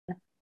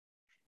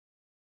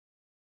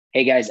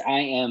Hey guys,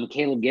 I am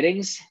Caleb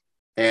Giddings,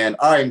 And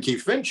I'm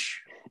Keith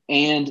Finch.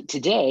 and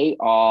today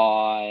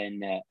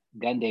on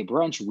Gun Day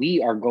Brunch,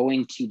 we are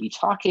going to be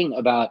talking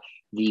about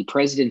the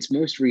president's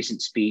most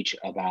recent speech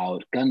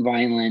about gun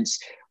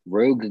violence,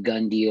 rogue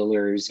gun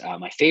dealers,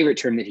 my favorite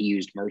term that he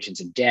used,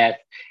 merchants of death,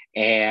 I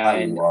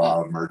and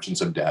love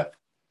Merchants of Death.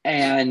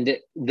 and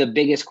the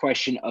biggest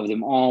question of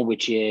them all,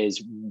 which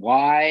is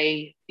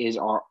why is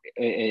our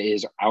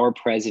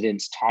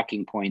president's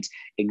talking points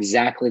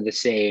exactly the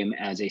same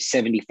as a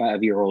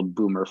 75-year-old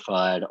boomer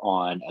FUD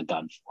on a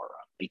gun forum?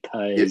 It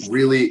Because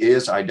really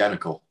is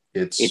identical.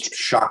 It's it's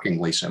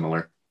shockingly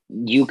similar.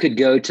 you could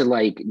go to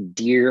like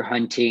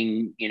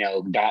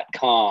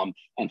deerhunting.com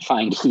and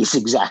find these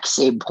exact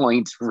same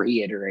points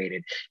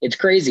reiterated. It's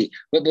crazy.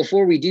 But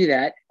before we do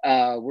that,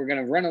 we're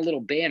going to run a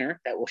little banner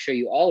that will show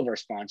you all of our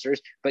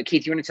sponsors. But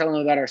Keith, you want to tell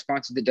them about our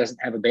sponsor that doesn't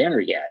have a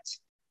banner yet?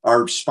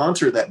 Our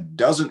sponsor that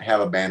doesn't have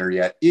a banner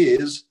yet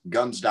is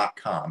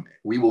guns.com.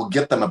 We will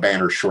get them a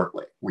banner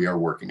shortly. We are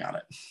working on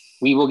it.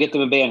 We will get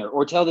them a banner,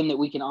 or tell them that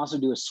we can also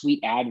do a sweet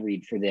ad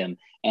read for them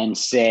and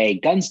say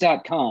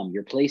guns.com,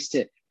 your place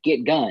to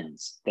get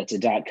guns. That's a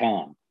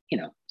 .com,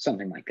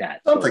 something like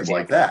that. Something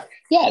like that.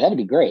 Yeah, that'd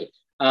be great.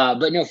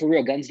 But no, for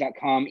real,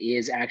 guns.com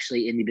is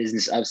actually in the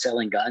business of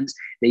selling guns.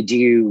 They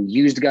do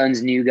used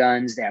guns, new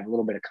guns. They have a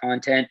little bit of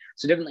content.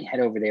 So definitely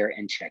head over there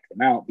and check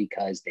them out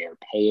because they're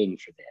paying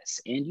for this.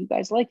 And you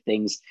guys like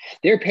things.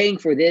 They're paying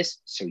for this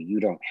so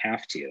you don't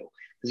have to.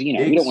 Because,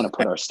 we don't want to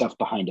put our stuff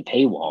behind a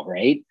paywall,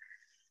 right?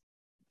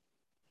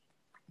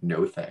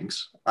 No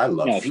thanks. I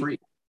love No, free.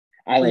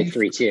 I like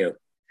free too.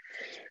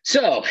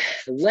 So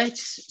what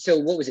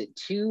was it?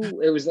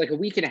 It was like a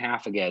week and a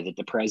half ago that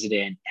the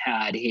president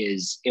had him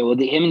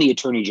and the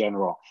attorney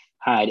general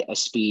had a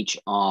speech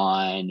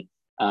on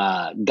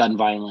gun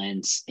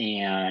violence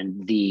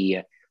and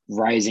the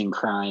rising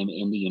crime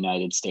in the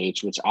United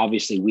States, which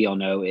obviously we all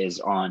know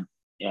is on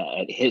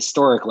at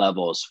historic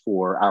levels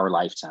for our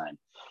lifetime.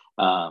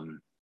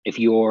 If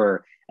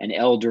you're an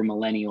elder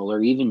millennial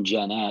or even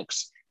Gen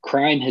X,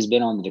 crime has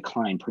been on the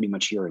decline pretty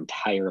much your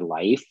entire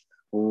life,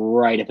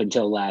 right up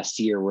until last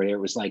year, where it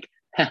was like,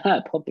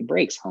 pump the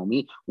brakes,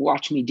 homie,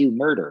 watch me do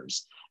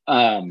murders.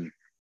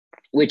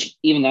 Which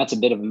even that's a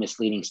bit of a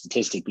misleading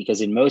statistic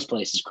because in most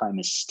places crime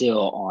is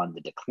still on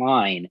the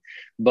decline,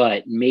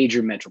 but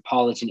major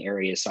metropolitan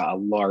areas saw a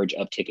large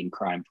uptick in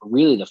crime for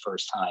really the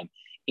first time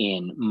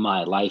in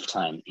my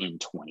lifetime in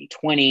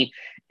 2020.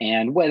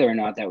 And whether or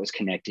not that was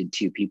connected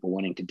to people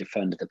wanting to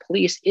defund the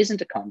police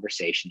isn't a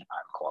conversation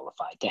I'm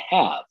qualified to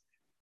have.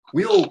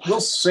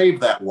 We'll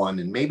save that one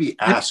and maybe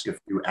ask a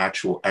few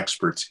actual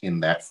experts in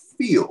that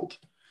field.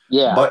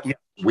 Yeah. But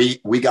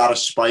we got a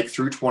spike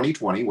through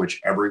 2020,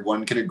 which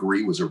everyone can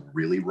agree was a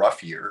really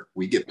rough year.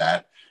 We get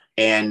that.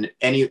 And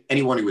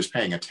anyone who was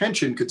paying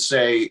attention could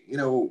say,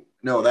 no,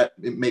 that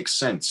it makes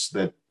sense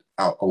that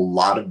a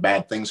lot of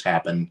bad things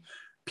happened.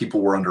 People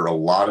were under a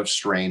lot of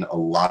strain, a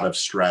lot of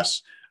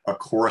stress, a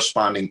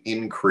corresponding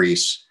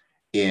increase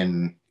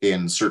in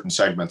certain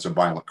segments of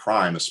violent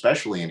crime,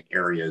 especially in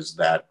areas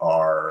that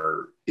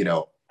are,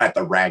 at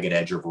the ragged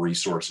edge of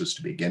resources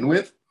to begin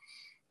with,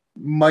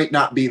 might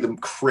not be the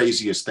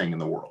craziest thing in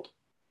the world.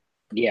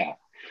 Yeah.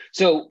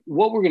 So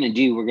what we're going to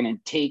do, we're going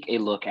to take a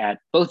look at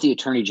both the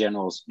attorney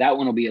generals, that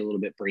one will be a little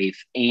bit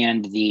brief,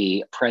 and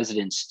the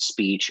president's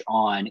speech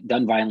on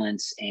gun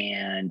violence,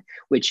 and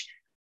which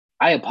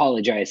I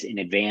apologize in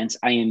advance.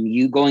 I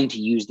am going to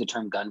use the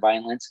term gun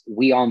violence.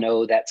 We all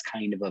know that's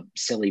kind of a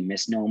silly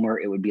misnomer.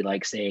 It would be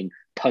like saying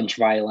punch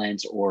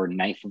violence or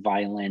knife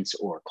violence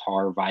or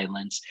car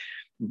violence,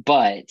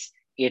 but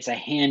it's a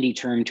handy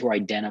term to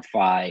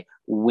identify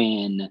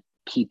when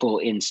people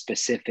in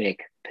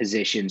specific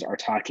positions are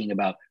talking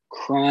about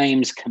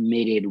crimes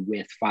committed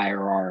with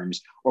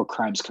firearms or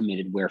crimes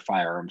committed where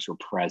firearms were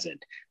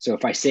present. So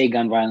if I say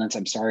gun violence,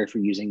 I'm sorry for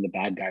using the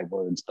bad guy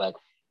words, but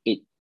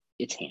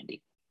it's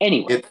handy.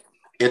 Anyway,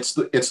 it's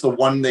the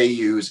one they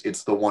use.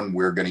 It's the one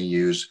we're going to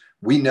use.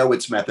 We know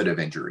its method of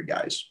injury,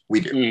 guys.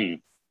 We do.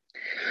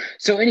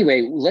 So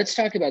anyway, let's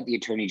talk about the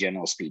attorney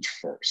general speech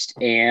first.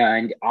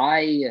 And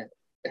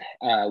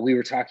we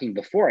were talking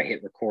before I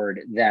hit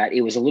record that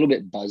it was a little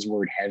bit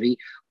buzzword heavy,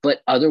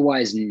 but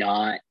otherwise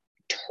not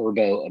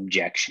turbo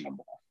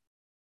objectionable.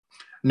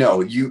 No,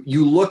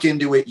 you look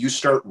into it, you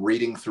start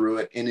reading through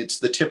it, and it's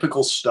the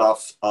typical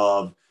stuff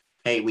of,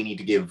 hey, we need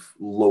to give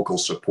local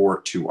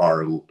support to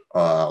our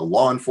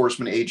law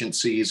enforcement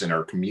agencies and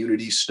our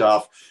community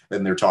stuff.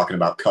 Then they're talking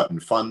about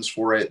cutting funds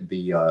for it.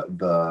 The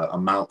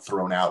amount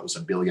thrown out was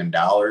 $1 billion.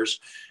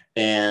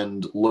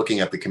 And looking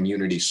at the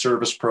community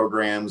service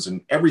programs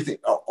and everything,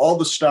 all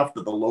the stuff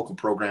that the local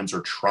programs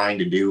are trying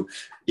to do,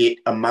 it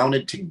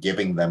amounted to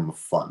giving them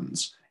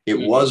funds. It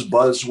was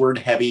buzzword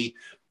heavy.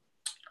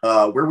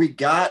 Where we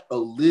got a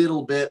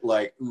little bit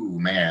like, ooh,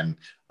 man,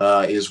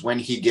 is when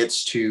he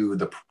gets to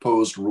the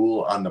proposed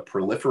rule on the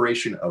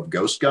proliferation of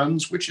ghost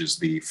guns, which is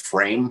the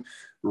frame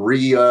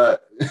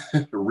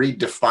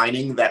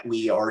redefining that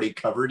we already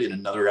covered in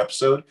another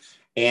episode.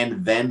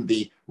 And then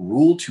the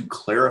rule to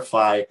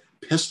clarify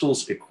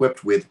pistols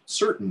equipped with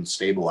certain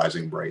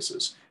stabilizing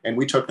braces. And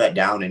we took that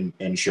down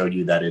and showed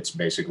you that it's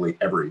basically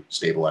every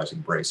stabilizing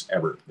brace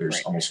ever.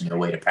 There's almost no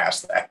way to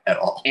pass that at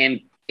all.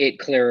 And it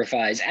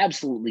clarifies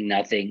absolutely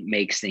nothing,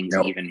 makes things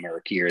even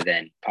murkier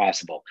than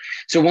possible.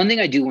 So one thing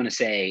I do want to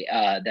say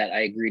that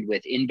I agreed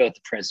with in both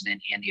the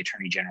president and the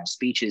attorney general's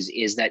speeches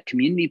is that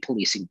community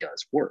policing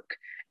does work.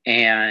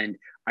 And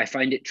I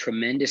find it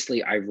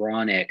tremendously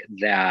ironic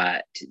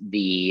that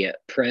the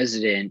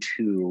president,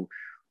 who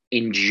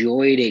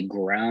enjoyed a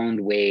ground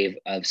wave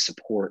of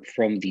support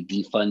from the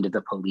defund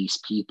the police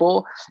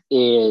people,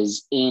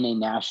 is in a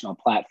national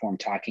platform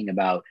talking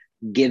about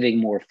giving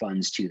more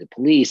funds to the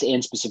police,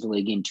 and specifically,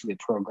 again, to a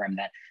program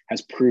that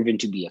has proven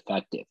to be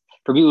effective.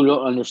 For people who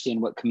don't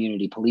understand what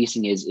community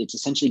policing is, it's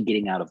essentially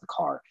getting out of the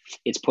car.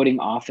 It's putting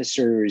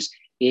officers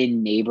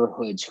in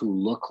neighborhoods who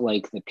look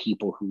like the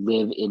people who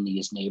live in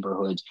these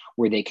neighborhoods,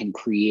 where they can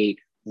create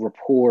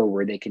rapport,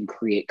 where they can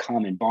create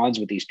common bonds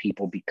with these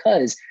people.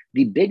 Because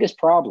the biggest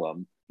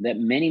problem that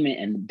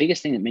and the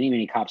biggest thing that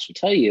many cops will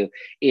tell you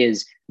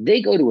is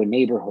they go to a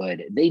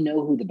neighborhood, they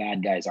know who the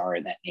bad guys are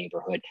in that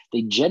neighborhood.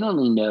 They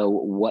generally know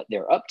what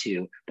they're up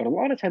to, but a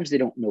lot of times they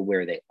don't know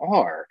where they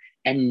are,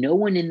 and no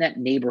one in that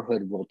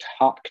neighborhood will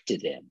talk to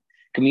them.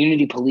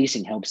 Community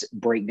policing helps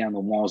break down the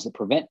walls that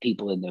prevent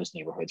people in those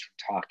neighborhoods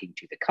from talking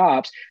to the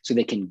cops, so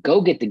they can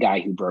go get the guy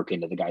who broke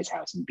into the guy's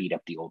house and beat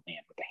up the old man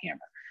with a hammer.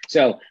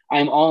 So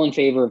I'm all in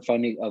favor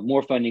of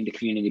more funding to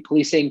community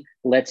policing.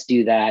 Let's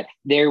do that.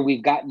 There,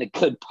 we've gotten the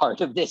good part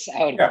of this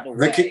out of the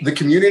way. The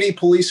community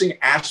policing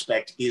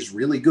aspect is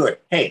really good.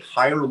 Hey,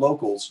 hire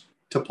locals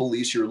to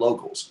police your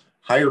locals.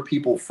 Hire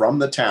people from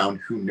the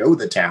town who know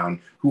the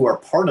town, who are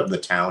part of the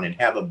town and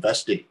have a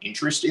vested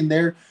interest in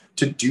there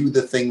to do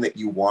the thing that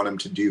you want them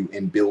to do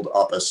and build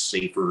up a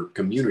safer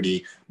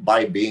community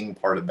by being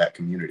part of that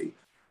community.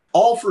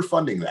 All for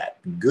funding that.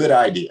 Good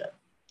idea.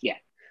 Yeah.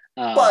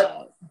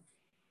 But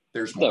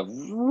there's more.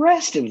 The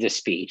rest of the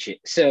speech.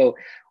 So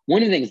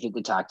one of the things that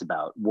they talked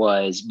about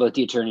was both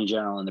the attorney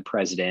general and the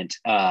president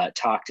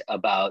talked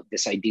about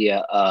this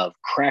idea of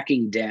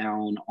cracking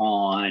down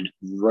on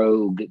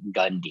rogue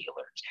gun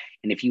dealers.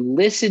 And if you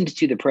listened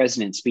to the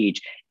president's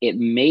speech, it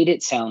made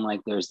it sound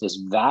like there's this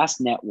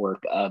vast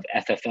network of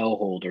FFL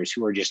holders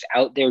who are just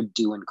out there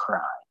doing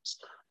crimes,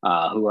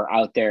 who are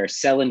out there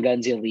selling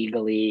guns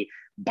illegally,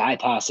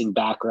 bypassing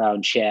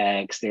background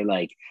checks. They're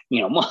like,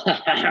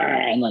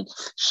 and like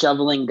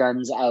shoveling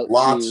guns out.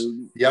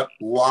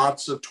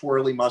 Lots of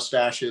twirly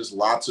mustaches,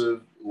 lots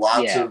of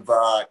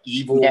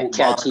evil neck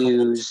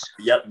tattoos.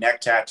 Neck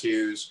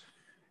tattoos,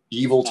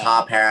 evil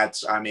top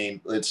hats. I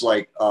mean, it's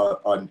like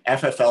an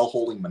FFL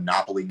holding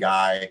Monopoly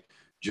guy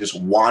just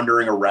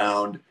wandering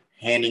around,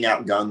 handing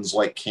out guns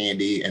like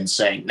candy and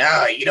saying,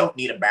 "No, you don't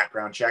need a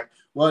background check."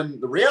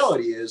 When the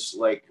reality is,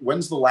 like,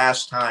 when's the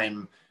last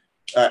time?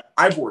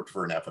 I've worked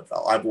for an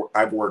FFL.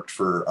 I've worked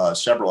for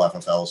several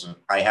FFLs, and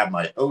I have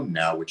my own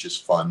now, which is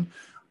fun.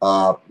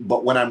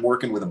 But when I'm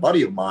working with a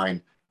buddy of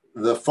mine,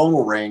 the phone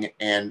will ring,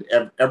 and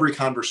every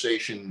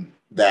conversation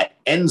that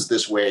ends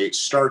this way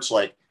starts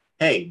like,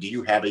 "Hey, do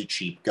you have a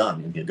cheap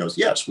gun?" And he goes,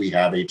 "Yes, we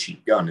have a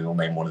cheap gun," and he'll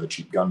name one of the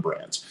cheap gun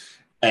brands.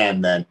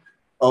 And then,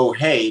 "Oh,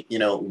 hey,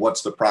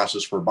 what's the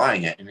process for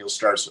buying it?" And he'll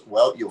start,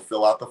 "Well, you'll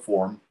fill out the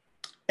form,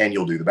 and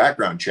you'll do the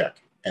background check."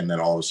 And then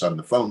all of a sudden,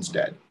 the phone's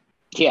dead.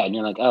 Yeah, and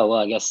you're like, "Oh, well,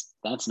 I guess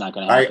that's not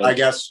going to happen." I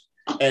guess,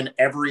 and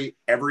every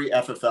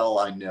FFL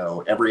I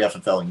know, every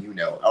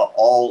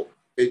FFL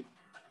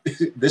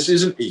this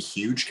isn't a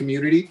huge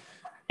community,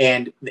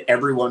 and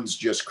everyone's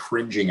just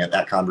cringing at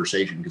that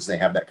conversation because they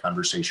have that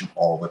conversation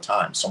all the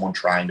time. Someone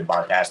trying to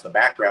bypass the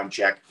background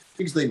check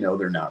because they know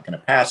they're not going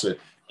to pass it.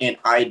 And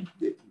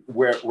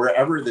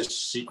wherever this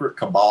secret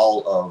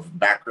cabal of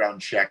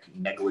background check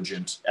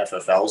negligent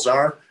FFLs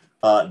are,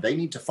 they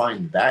need to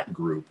find that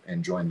group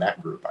and join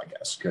that group, I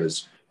guess,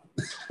 because.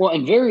 Well,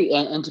 and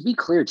to be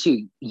clear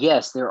too,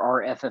 yes, there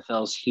are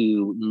FFLs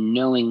who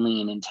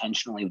knowingly and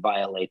intentionally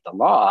violate the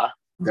law.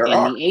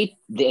 The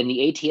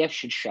ATF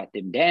should shut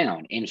them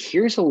down. And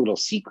here's a little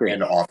secret.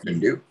 And often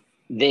do.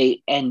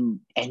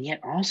 And yet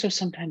also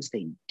sometimes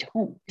they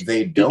don't.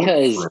 They don't.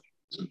 Because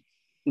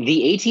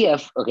the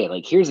ATF, okay,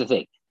 like here's the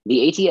thing. The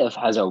ATF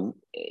has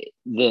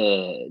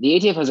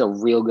a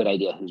real good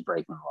idea who's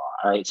breaking the law.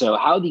 All right. So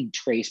how the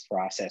trace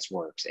process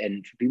works,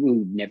 and for people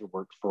who never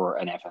worked for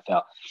an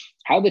FFL,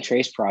 how the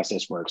trace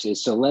process works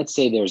is, so let's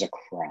say there's a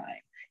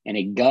crime and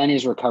a gun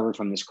is recovered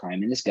from this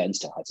crime, and this gun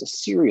still has a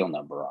serial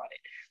number on it.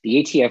 The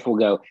ATF will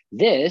go,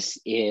 "This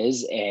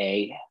is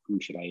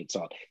who should I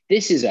insult?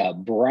 This is a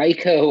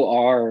Brico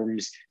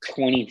Arms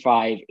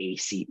 25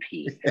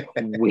 ACP.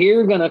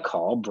 We're going to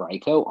call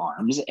Brico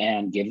Arms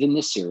and give them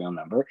the serial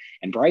number.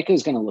 And Brico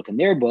is going to look in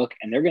their book,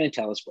 and they're going to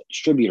tell us what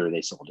distributor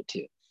they sold it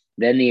to."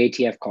 Then the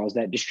ATF calls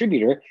that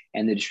distributor,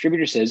 and the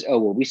distributor says, "Oh,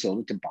 well, we sold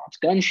it to Bob's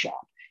Gun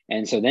Shop."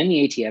 And so then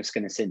the ATF is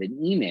going to send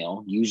an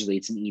email, usually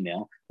it's an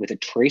email, with a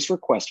trace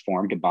request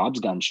form to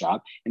Bob's Gun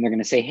Shop. And they're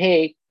going to say,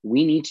 "Hey,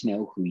 we need to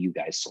know who you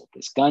guys sold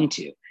this gun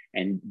to."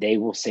 And they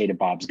will say to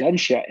Bob's Gun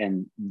Shop,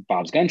 and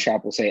Bob's Gun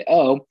Shop will say,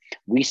 oh,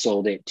 we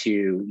sold it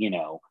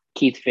to,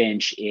 Keith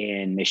Finch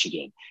in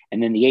Michigan.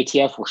 And then the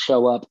ATF will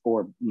show up,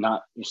 or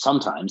not,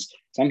 sometimes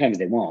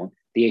they won't.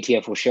 The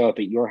ATF will show up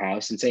at your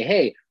house and say,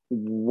 hey,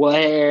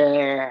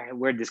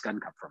 where'd this gun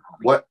come from,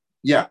 homie?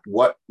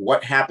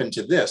 What happened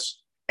to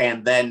this?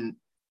 And then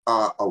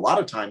a lot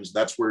of times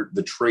that's where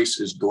the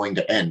trace is going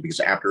to end, because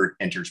after it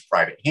enters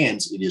private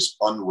hands, it is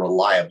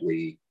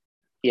unreliably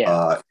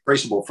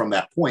traceable from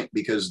that point,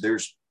 because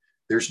there's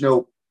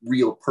no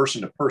real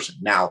person to person.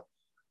 Now,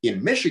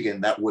 in Michigan,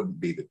 that wouldn't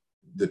be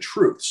the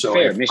truth. So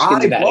fair, if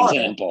Michigan's I a bad bought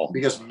example.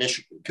 it,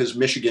 because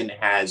Michigan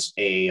has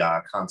a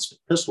constant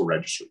pistol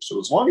registry. So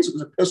as long as it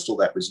was a pistol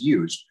that was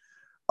used,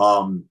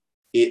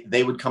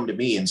 they would come to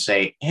me and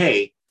say,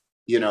 hey,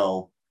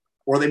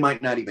 or they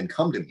might not even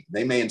come to me.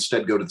 They may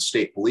instead go to the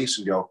state police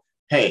and go,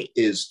 hey,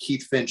 is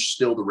Keith Finch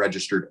still the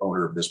registered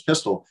owner of this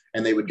pistol?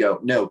 And they would go,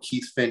 no,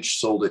 Keith Finch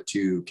sold it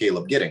to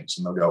Caleb Giddings.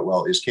 And they'll go,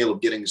 well, is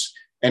Caleb Giddings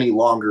any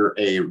longer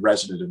a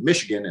resident of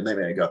Michigan? And they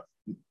may go,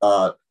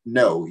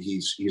 no,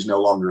 he's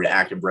no longer an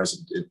active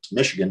resident of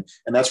Michigan.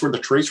 And that's where the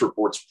trace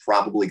report's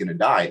probably going to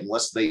die,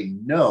 unless they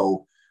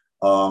know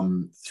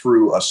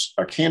through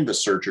a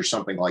canvas search or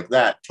something like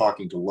that,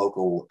 talking to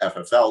local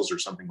FFLs or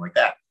something like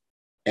that,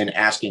 and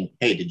asking,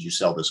 hey, did you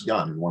sell this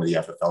gun? And one of the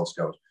FFLs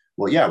goes,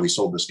 well, yeah, we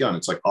sold this gun.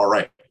 It's like, all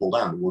right, hold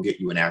on, we'll get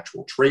you an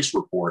actual trace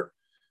report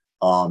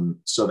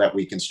so that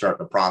we can start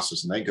the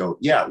process. And they go,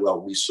 yeah, well,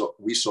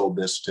 we sold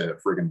this to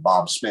friggin'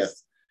 Bob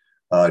Smith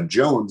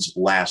Jones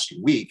last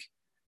week.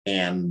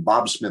 And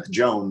Bob Smith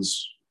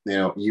Jones,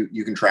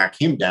 you can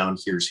track him down.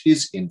 Here's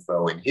his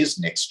info and his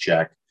NICS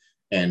check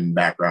and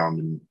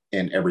background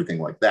and everything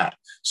like that.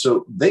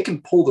 So they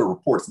can pull the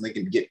reports and they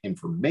can get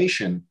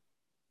information,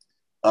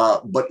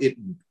 but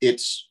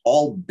it's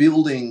all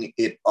building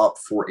it up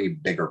for a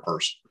bigger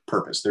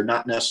purpose. They're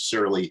not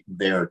necessarily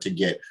there to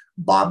get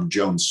Bob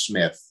Jones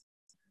Smith,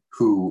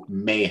 who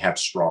may have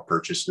straw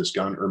purchased this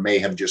gun, or may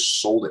have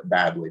just sold it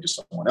badly to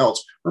someone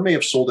else, or may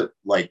have sold it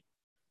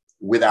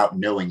without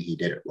knowing he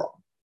did it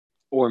wrong.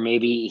 Or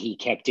maybe he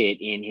kept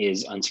it in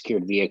his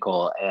unsecured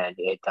vehicle and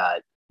it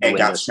got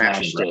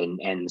smashed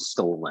and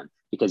stolen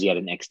because he had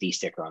an XD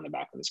sticker on the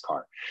back of his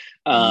car.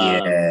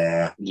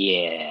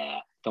 Yeah.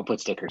 Don't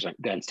put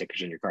gun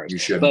stickers on your cars. You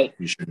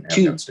shouldn't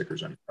have gun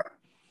stickers on your car.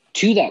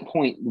 To that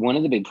point, one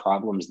of the big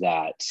problems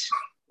that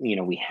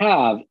we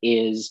have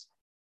is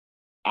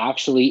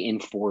actually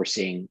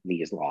enforcing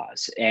these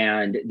laws.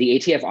 And the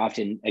ATF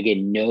often,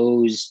 again,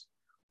 knows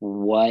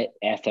what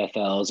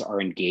FFLs are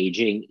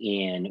engaging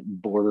in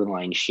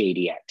borderline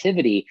shady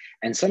activity.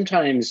 And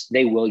sometimes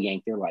they will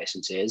yank their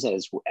licenses,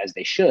 as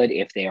they should,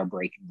 if they are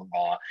breaking the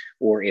law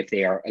or if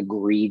they are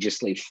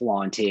egregiously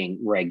flaunting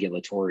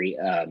regulatory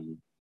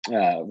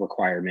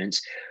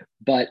requirements.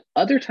 But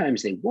other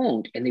times they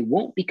won't, and they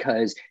won't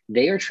because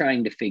they are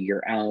trying to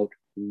figure out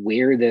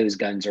where those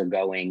guns are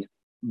going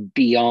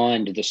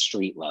beyond the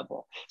street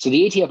level. So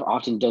the ATF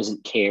often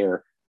doesn't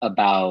care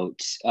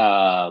about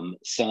some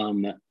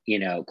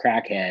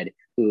crackhead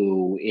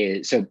who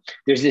is, so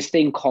there's this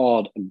thing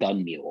called a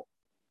gun mule,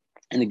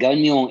 and the gun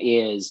mule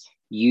is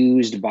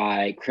used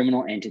by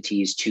criminal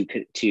entities to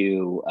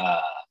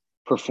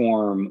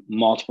perform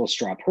multiple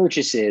straw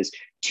purchases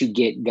to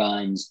get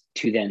guns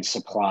to then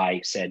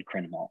supply said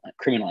criminal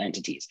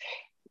entities.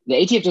 The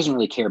ATF doesn't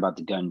really care about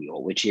the gun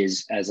mule, which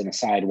is, as an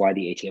aside, why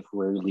the ATF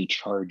rarely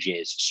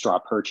charges straw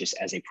purchase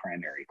as a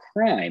primary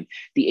crime.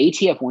 The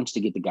ATF wants to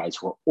get the guys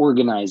who are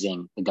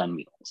organizing the gun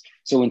mules.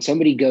 So when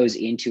somebody goes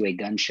into a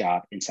gun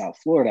shop in South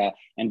Florida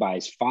and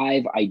buys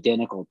 5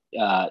 identical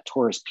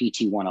Taurus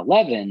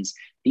PT-111s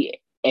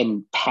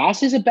and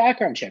passes a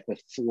background check with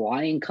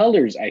flying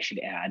colors, I should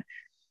add,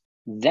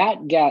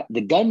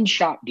 the gun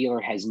shop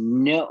dealer has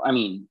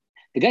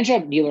the gun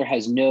shop dealer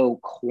has no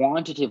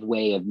quantitative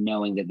way of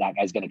knowing that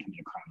guy's going to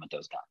commit a crime with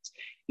those guns.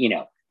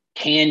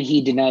 Can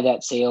he deny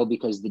that sale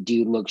because the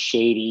dude looks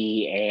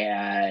shady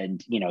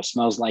and,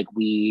 smells like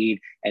weed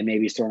and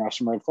maybe he's throwing off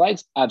some red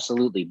flags?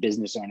 Absolutely.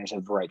 Business owners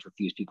have the right to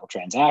refuse people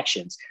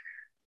transactions.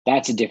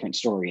 That's a different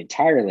story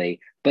entirely.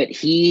 But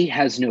he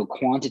has no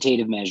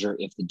quantitative measure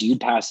if the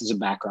dude passes a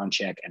background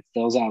check and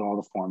fills out all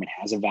the form and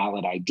has a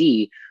valid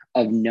ID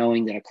of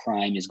knowing that a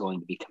crime is going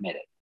to be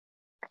committed.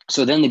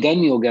 So then the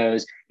gun mule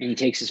goes and he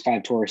takes his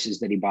 5 Tauruses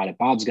that he bought at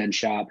Bob's gun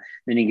shop.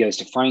 Then he goes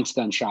to Frank's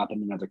gun shop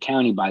in another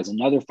county, buys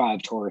another 5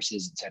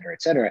 Tauruses, et cetera,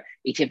 et cetera.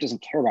 ATF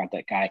doesn't care about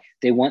that guy.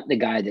 They want the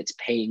guy that's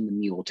paying the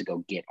mule to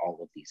go get all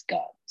of these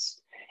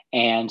guns.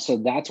 And so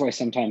that's why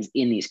sometimes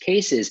in these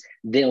cases,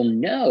 they'll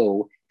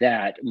know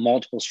that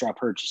multiple straw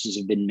purchases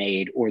have been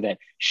made, or that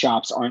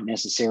shops aren't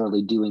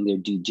necessarily doing their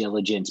due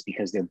diligence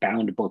because their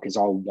bound book is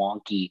all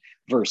wonky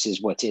versus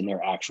what's in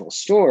their actual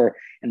store.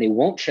 And they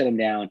won't shut them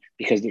down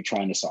because they're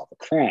trying to solve a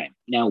crime.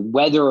 Now,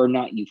 whether or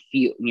not you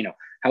feel,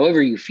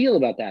 however you feel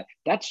about that,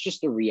 that's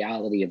just the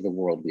reality of the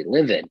world we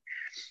live in.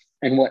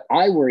 And what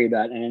I worry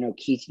about, and I know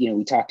Keith,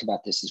 we talked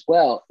about this as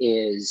well,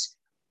 is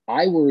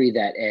I worry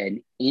that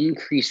an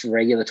increased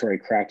regulatory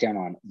crackdown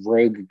on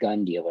rogue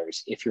gun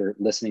dealers, if you're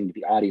listening to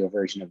the audio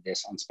version of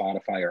this on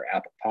Spotify or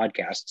Apple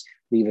Podcasts,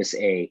 leave us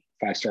a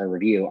 5-star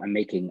review. I'm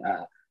making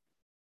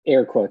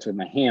air quotes with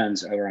my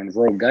hands around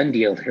rogue gun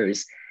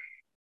dealers.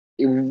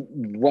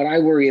 What I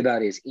worry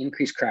about is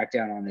increased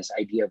crackdown on this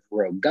idea of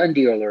rogue gun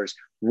dealers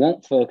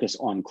won't focus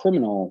on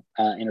criminal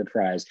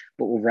enterprise,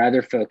 but will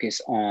rather focus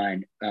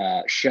on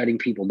shutting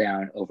people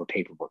down over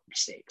paperwork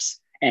mistakes.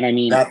 And I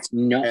mean, that's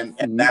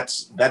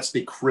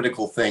the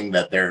critical thing,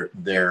 that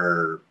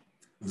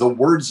the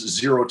words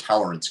zero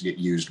tolerance get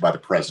used by the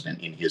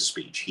president in his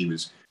speech. He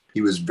was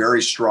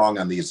very strong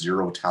on the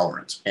zero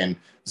tolerance, and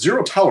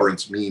zero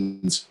tolerance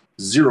means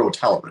zero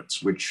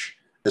tolerance, which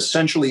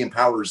essentially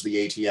empowers the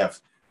ATF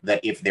that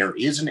if there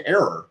is an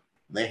error,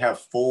 they have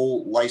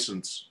full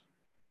license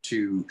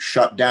to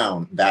shut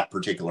down that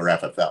particular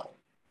FFL.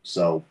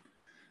 So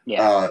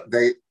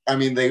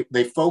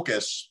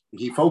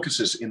he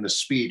focuses in the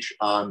speech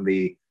on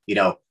the,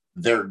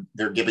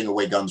 they're giving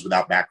away guns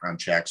without background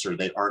checks, or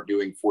they aren't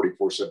doing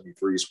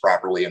 4473s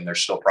properly, and they're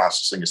still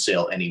processing a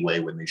sale anyway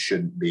when they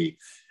shouldn't be.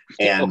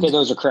 And okay,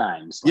 those are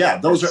crimes. Yeah,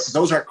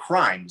 those are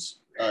crimes.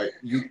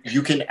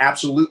 You can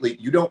absolutely,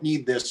 you don't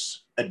need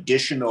this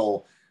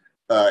additional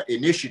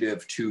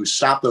initiative to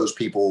stop those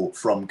people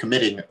from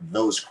committing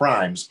those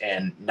crimes,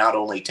 and not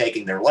only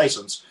taking their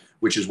license,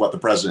 which is what the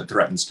president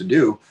threatens to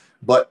do,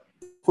 but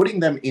putting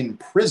them in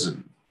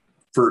prison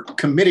for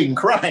committing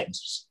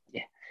crimes.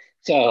 Yeah.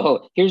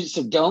 Dear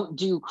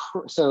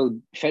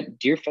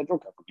federal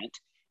government,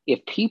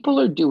 if people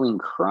are doing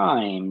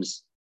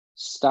crimes,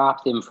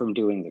 stop them from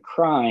doing the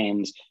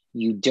crimes.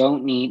 You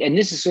don't need, and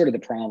this is sort of the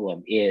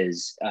problem,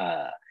 is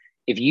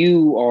if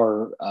you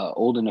are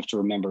old enough to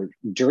remember,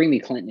 during the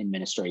Clinton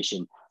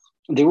administration,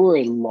 there were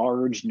a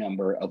large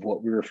number of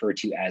what we refer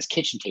to as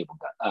kitchen table,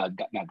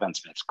 not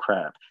gunsmiths,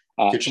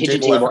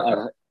 kitchen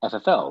table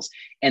FFLs.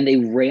 And they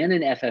ran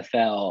an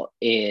FFL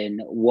in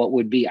what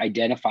would be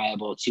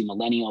identifiable to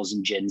millennials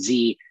and Gen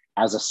Z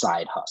as a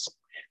side hustle.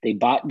 They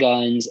bought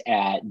guns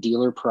at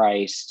dealer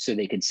price so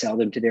they could sell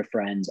them to their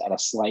friends at a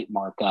slight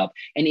markup.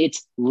 And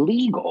it's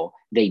legal.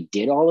 They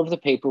did all of the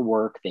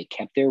paperwork. They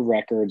kept their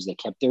records. They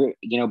kept their,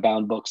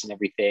 bound books and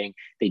everything.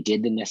 They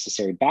did the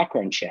necessary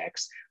background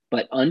checks.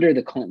 But under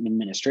the Clinton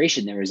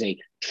administration, there was a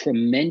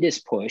tremendous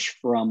push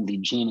from the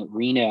Janet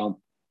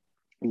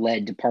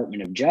Reno-led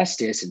Department of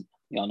Justice. And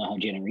we all know how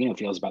Janet Reno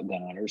feels about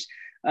gun owners.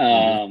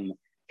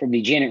 From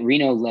the Janet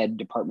Reno-led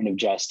Department of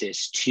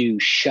Justice to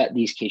shut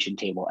these kitchen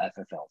table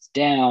FFLs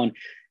down,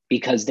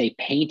 because they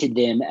painted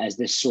them as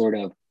this sort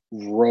of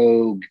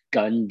rogue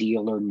gun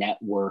dealer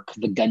network,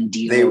 the gun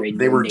dealer in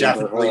they were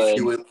neighborhood.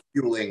 Definitely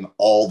fueling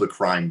all the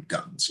crime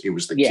guns. It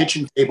was the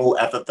kitchen table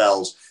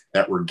FFLs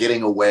that were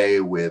getting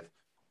away with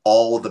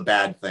all the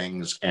bad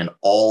things, and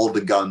all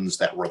the guns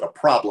that were the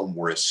problem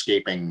were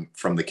escaping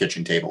from the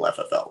kitchen table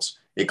FFLs.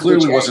 It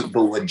clearly wasn't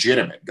the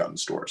legitimate gun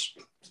stores.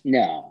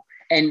 No.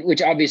 And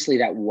which obviously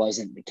that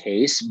wasn't the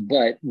case,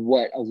 but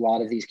what a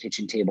lot of these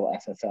kitchen table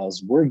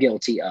FFLs were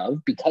guilty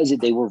of, because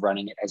they were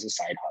running it as a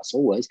side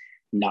hustle, was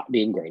not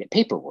being great at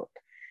paperwork.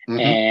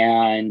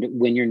 And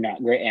when you're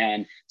not great,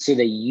 and so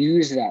they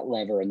used that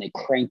lever and they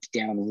cranked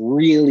down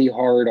really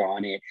hard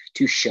on it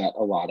to shut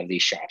a lot of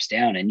these shops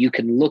down. And you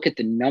can look at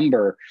the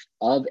number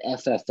of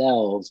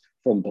FFLs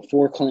from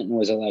before Clinton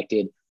was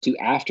elected to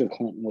after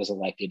Clinton was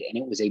elected, and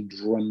it was a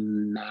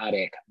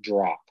dramatic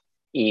drop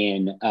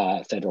in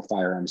federal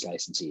firearms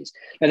licensees.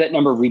 Now that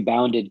number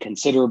rebounded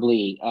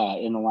considerably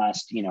in the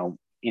last,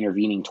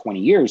 intervening 20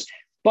 years,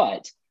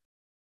 but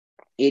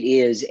it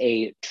is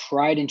a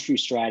tried and true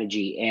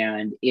strategy.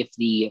 And if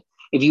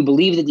you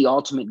believe that the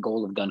ultimate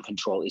goal of gun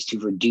control is to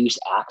reduce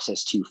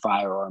access to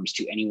firearms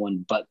to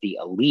anyone but the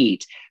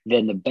elite,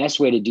 then the best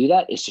way to do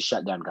that is to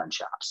shut down gun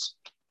shops.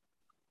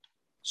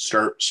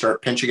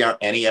 Start pinching out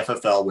any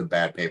FFL with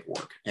bad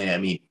paperwork. And I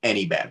mean,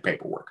 any bad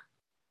paperwork.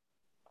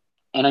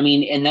 And I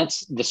mean, and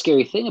that's the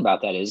scary thing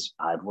about that is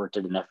I've worked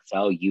at an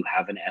FFL, you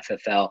have an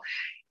FFL.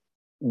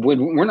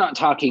 We're not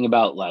talking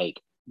about like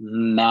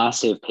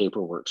massive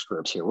paperwork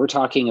scripts here. We're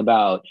talking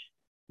about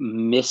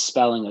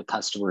misspelling a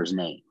customer's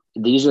name.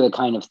 These are the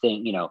kind of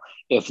thing,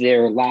 if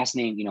their last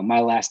name,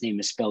 my last name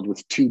is spelled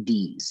with 2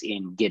 D's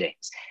in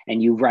Giddings,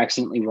 and you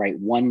accidentally write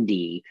 1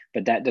 D,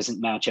 but that doesn't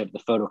match up the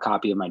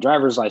photocopy of my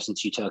driver's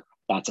license you took,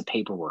 that's a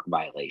paperwork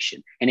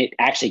violation. And it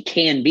actually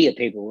can be a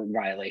paperwork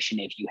violation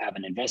if you have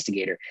an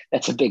investigator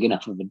that's a big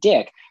enough of a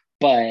dick.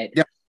 But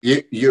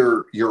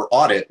your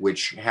audit,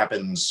 which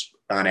happens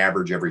on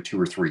average every 2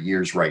 or 3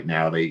 years right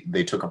now, they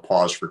took a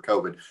pause for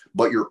COVID,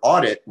 but your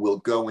audit will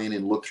go in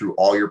and look through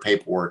all your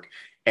paperwork,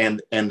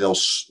 and they'll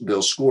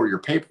score your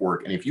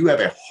paperwork. And if you have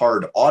a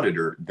hard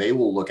auditor, they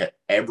will look at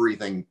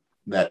everything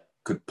that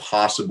could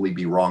possibly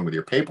be wrong with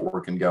your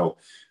paperwork and go,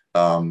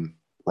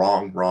 wrong.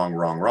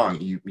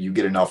 You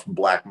get enough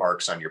black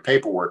marks on your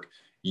paperwork,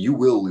 you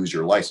will lose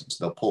your license.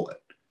 They'll pull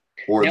it,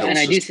 or they'll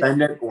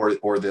suspend it,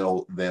 or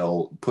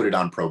they'll put it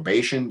on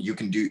probation. You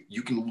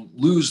can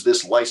lose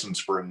this license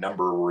for a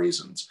number of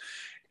reasons.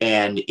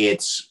 And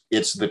it's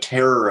the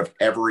terror of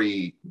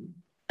every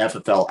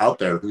FFL out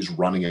there who's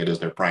running it as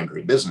their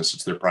primary business.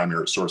 It's their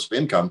primary source of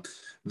income,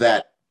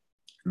 that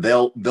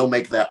they'll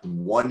make that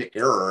one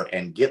error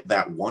and get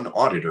that one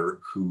auditor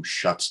who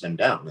shuts them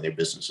down and their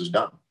business is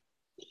done.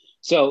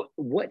 So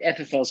what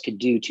FFLs could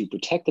do to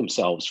protect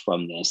themselves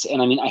from this,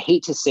 and I mean, I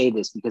hate to say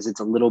this because it's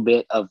a little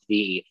bit of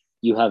the,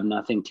 you have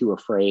nothing to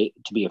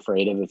be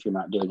afraid of if you're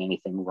not doing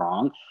anything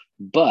wrong,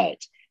 but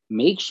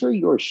make sure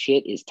your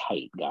shit is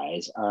tight,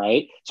 guys. All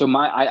right. So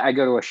I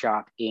go to a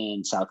shop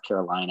in South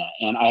Carolina,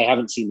 and I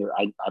haven't seen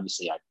I'm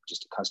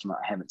just a customer.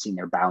 I haven't seen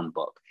their bound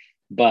book,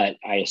 but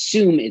I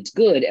assume it's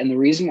good. And the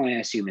reason why I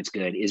assume it's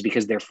good is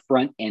because their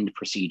front end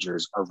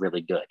procedures are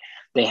really good.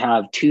 They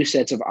have 2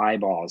 sets of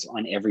eyeballs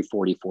on every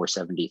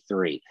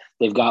 4473.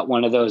 They've got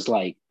one of those,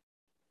 like,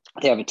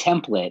 they have a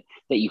template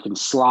that you can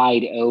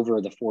slide over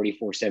the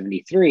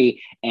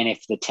 4473. And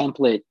if the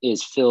template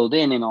is filled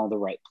in all the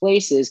right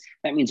places,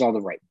 that means all the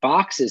right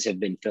boxes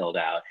have been filled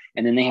out.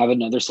 And then they have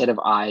another set of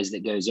eyes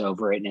that goes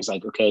over it and is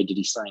like, okay, did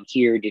he sign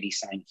here? Did he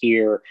sign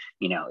here?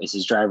 You know, is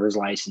his driver's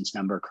license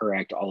number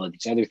correct? All of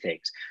these other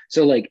things.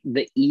 So, like,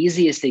 the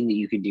easiest thing that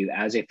you can do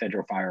as a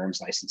federal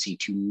firearms licensee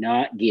to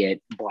not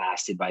get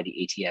blasted by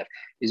the ATF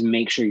is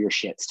make sure your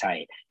shit's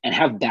tight and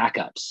have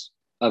backups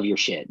of your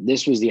shit.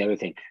 This was the other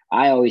thing.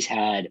 I always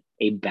had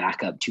a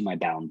backup to my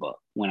bound book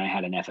when I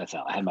had an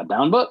FFL. I had my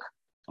bound book,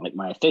 like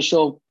my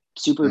official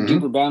super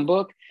duper bound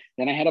book.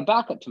 Then I had a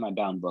backup to my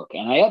bound book,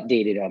 and I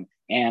updated them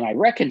and I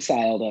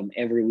reconciled them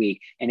every week.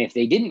 And if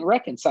they didn't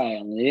reconcile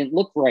and they didn't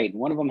look right,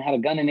 and one of them had a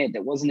gun in it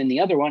that wasn't in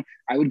the other one,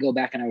 I would go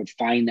back and I would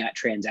find that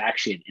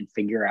transaction and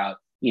figure out,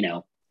 you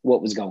know,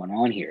 what was going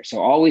on here. So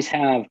always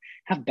have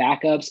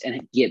backups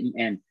and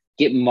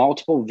get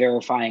multiple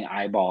verifying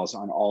eyeballs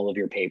on all of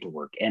your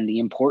paperwork. And the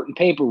important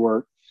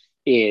paperwork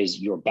is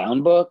your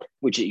bound book,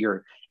 which is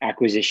your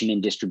acquisition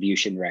and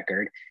distribution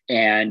record,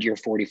 and your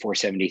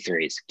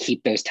 4473s.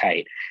 Keep those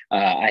tight.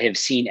 I have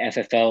seen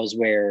FFLs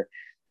where,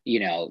 you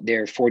know,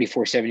 their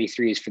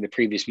 4473s for the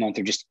previous month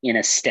are just in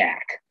a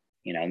stack.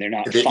 You know, they're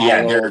not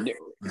filed.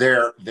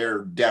 Yeah, they're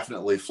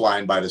definitely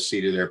flying by the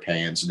seat of their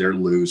pants. They're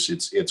loose.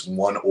 It's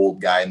one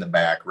old guy in the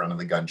back running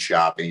the gun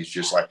shop, and he's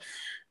just like,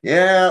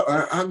 yeah,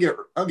 I'll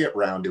get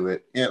round to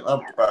it. Yeah,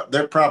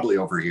 they're probably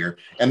over here,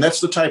 and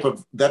that's the type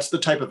of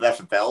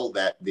FFL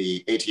that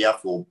the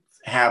ATF will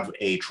have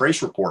a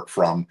trace report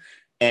from,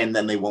 and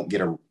then they won't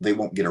get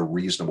a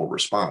reasonable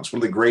response. One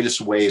of the greatest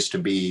ways to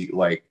be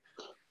like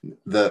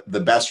the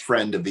best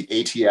friend of the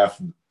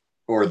ATF,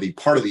 or the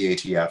part of the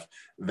ATF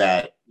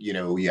that, you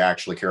know, you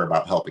actually care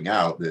about helping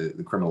out,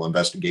 the criminal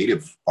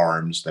investigative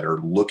arms that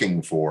are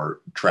looking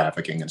for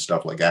trafficking and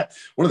stuff like that.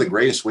 One of the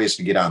greatest ways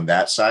to get on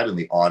that side and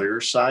the auditor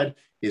side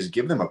is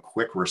give them a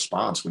quick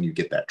response when you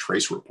get that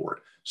trace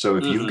report. So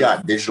if you've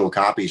got digital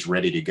copies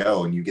ready to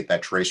go and you get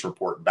that trace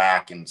report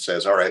back and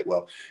says, all right,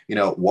 well, you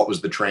know, what was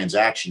the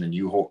transaction? And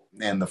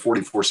and the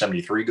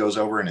 4473 goes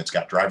over and it's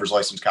got driver's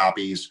license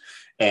copies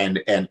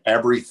and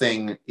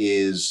everything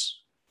is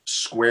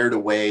squared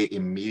away,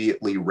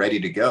 immediately ready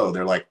to go.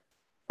 They're like,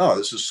 oh,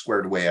 this is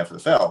squared away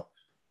FFL.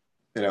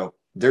 You know,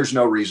 there's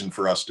no reason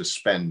for us to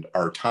spend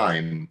our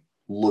time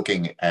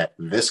looking at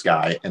this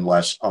guy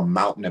unless a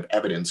mountain of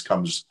evidence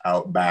comes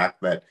out back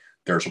that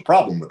there's a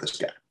problem with this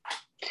guy.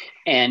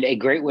 And a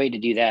great way to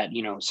do that,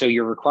 you know, so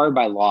you're required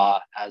by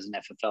law as an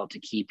FFL to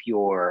keep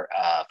your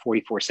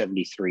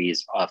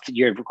 4473s.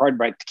 You're required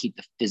by to keep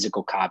the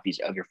physical copies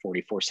of your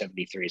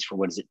 4473s for,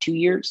 what is it, 2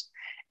 years?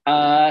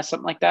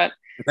 Something like that.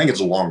 I think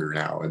it's longer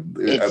now.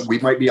 We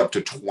might be up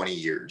to 20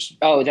 years.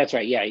 Oh, that's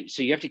right. Yeah.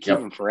 So you have to keep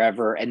them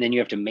forever, and then you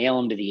have to mail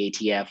them to the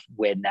ATF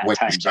when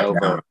time's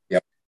over.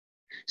 Yep.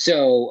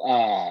 So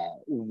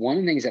one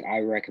of the things that I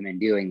recommend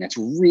doing that's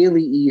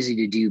really easy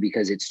to do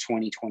because it's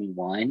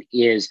 2021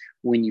 is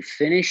when you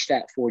finish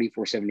that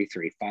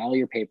 4473, file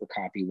your paper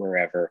copy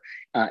wherever,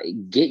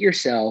 get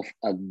yourself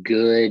a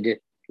good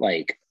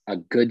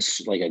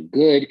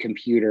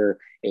computer,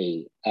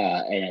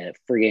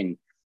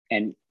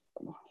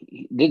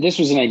 this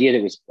was an idea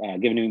that was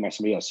given to me by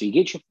somebody else. So you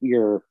get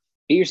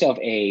yourself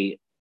a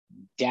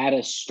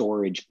data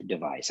storage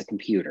device, a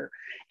computer,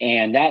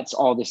 and that's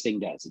all this thing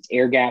does. It's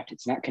air gapped.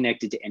 It's not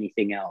connected to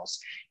anything else.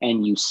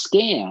 And you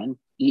scan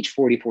each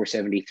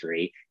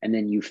 4473, and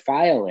then you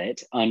file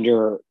it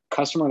under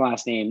customer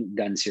last name,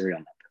 gun serial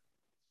number.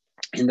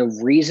 And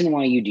the reason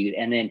why you do,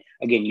 and then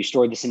again, you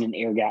store this in an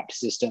air gapped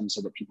system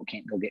so that people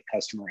can't go get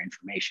customer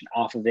information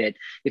off of it.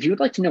 If you would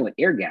like to know what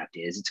air gapped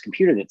is, it's a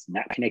computer that's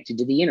not connected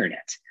to the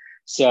internet.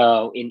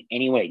 So in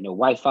any way, no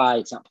Wi-Fi,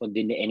 it's not plugged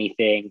into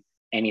anything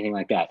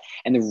like that.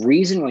 And the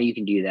reason why you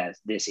can do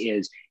this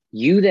is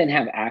you then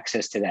have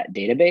access to that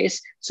database.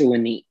 So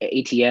when the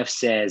ATF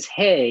says,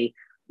 hey,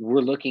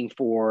 we're looking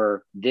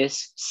for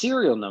this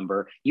serial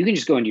number, you can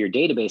just go into your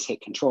database,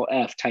 hit Control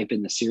F, type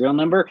in the serial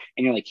number,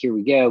 and you're like, here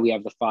we go. We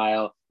have the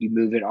file. You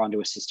move it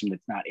onto a system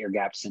that's not air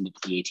gapped, send it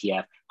to the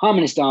ATF.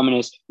 Hominis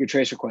Dominus, your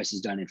trace request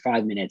is done in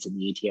 5 minutes, and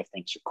the ATF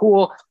thinks you're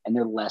cool, and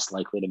they're less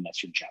likely to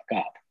mess your junk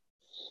up.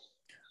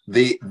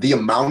 The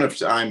amount of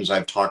times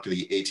I've talked to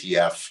the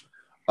ATF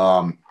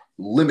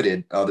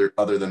limited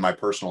other than my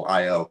personal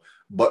IO.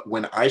 But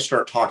when I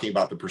start talking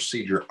about the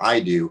procedure I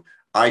do,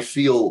 I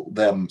feel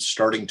them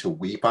starting to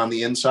weep on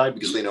the inside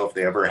because they know if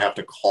they ever have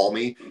to call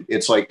me,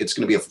 it's like it's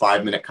going to be a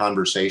 5-minute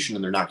conversation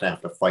and they're not going to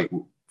have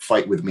to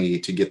fight with me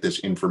to get this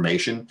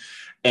information.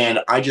 And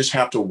I just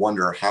have to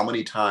wonder how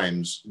many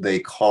times they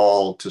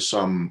call to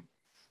some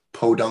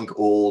podunk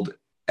old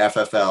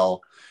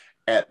FFL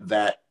at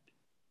that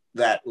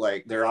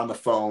like they're on the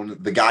phone.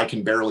 The guy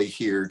can barely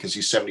hear because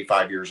he's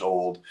 75 years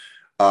old.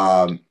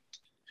 And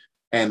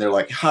they're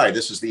like, "Hi,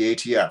 this is the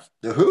ATF."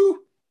 The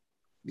who?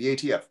 The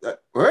ATF.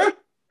 What?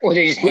 Or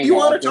they just Who do you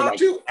want to They're talk like,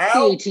 to? the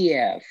Al?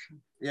 ATF.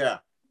 Yeah.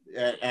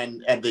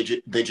 And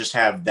they just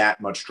have that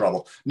much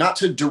trouble. Not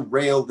to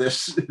derail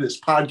this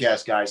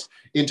podcast, guys,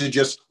 into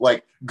just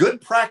like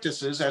good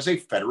practices as a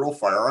federal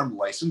firearm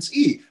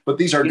licensee. But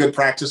these are good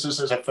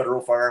practices as a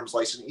federal firearms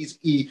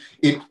licensee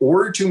in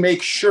order to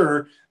make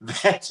sure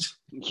that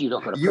you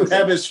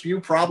have as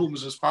few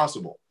problems as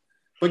possible.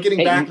 But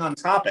getting back on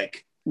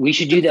topic. We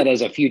should do that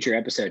as a future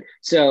episode.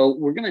 So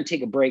we're going to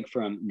take a break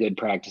from good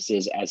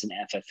practices as an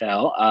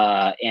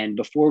FFL. And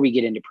before we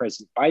get into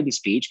President Biden's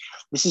speech,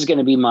 this is going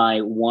to be my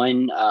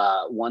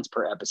once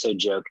per episode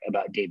joke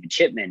about David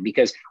Chipman,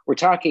 because we're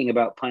talking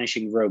about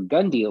punishing rogue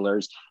gun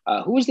dealers.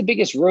 Who was the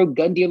biggest rogue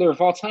gun dealer of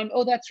all time?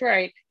 Oh, that's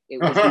right.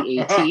 It was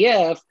the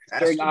ATF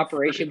during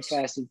Operation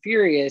Fast and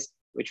Furious,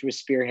 which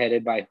was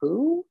spearheaded by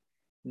who?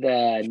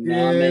 The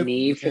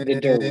nominee for the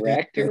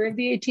director of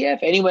the ATF.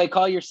 Anyway,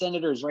 call your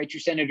senators, write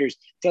your senators,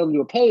 tell them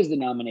to oppose the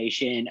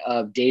nomination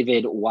of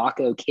David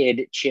Waco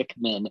Kid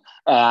Chipman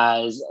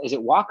is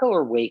it Waco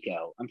or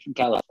Waco? I'm from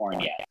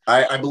California.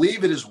 I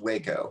believe it is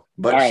Waco,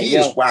 but he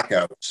is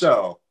Waco.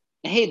 So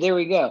hey, there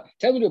we go.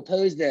 Tell them to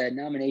oppose the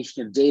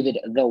nomination of David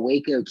the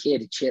Waco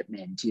Kid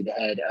Chipman to the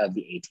head of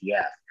the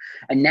ATF.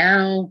 And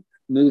now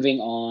moving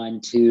on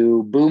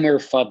to Boomer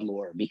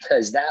Fuddlore,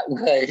 because that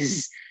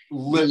was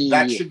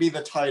that should be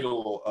the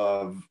title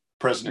of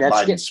President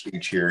Biden's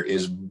speech here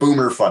is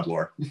Boomer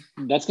Fuddlore.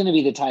 That's going to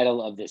be the title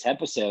of this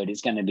episode.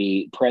 It's going to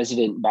be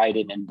President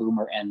Biden and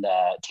Boomer and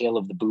the Tale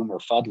of the Boomer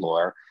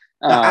Fuddlore.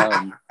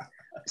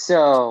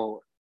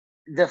 So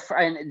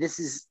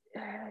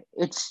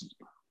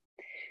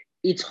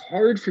it's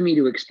hard for me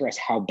to express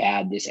how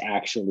bad this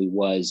actually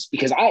was,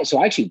 because I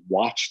actually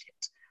watched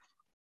it.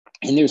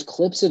 And there's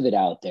clips of it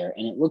out there,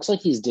 and it looks like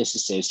he's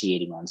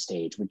disassociating on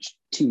stage, which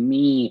to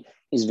me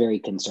is very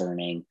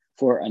concerning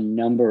for a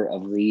number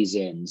of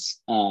reasons,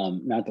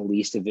 not the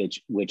least of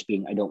which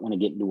being I don't want to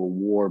get into a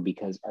war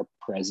because our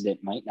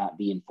president might not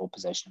be in full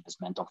possession of his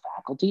mental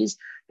faculties.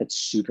 That's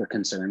super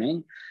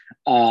concerning.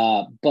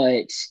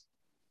 But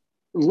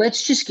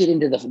let's just get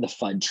into the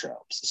FUD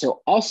tropes.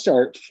 So I'll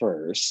start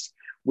first,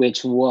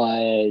 which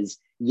was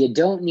you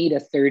don't need a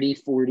 30,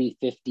 40,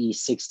 50,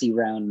 60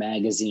 round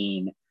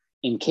magazine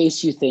in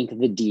case you think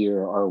the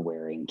deer are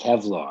wearing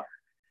Kevlar.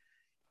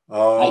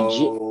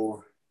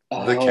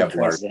 The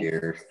Kevlar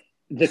deer.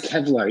 The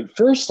Kevlar.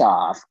 First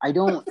off,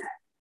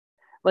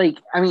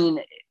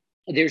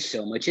 there's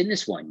so much in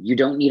this one. You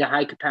don't need a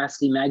high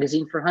capacity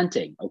magazine for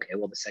hunting. Okay,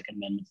 well, the Second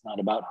Amendment's not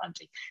about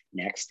hunting.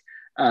 Next.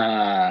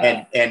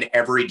 And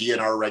every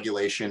DNR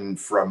regulation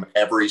from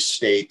every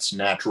state's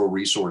natural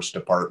resource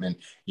department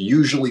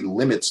usually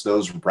limits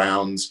those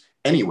rounds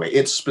anyway.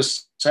 It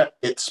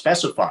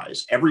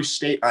specifies every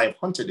state I've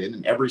hunted in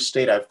and every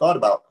state I've thought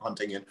about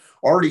hunting in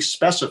already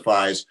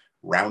specifies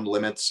round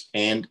limits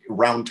and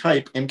round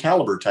type and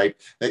caliber type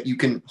that you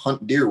can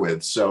hunt deer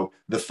with. So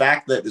the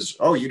fact that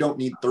you don't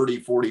need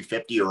 30, 40,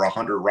 50 or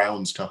 100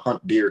 rounds to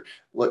hunt deer,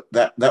 look,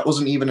 that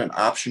wasn't even an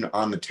option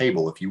on the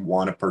table if you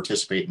want to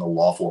participate in the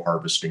lawful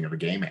harvesting of a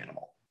game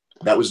animal.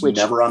 That was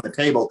never on the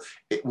table,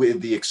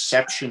 with the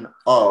exception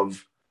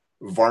of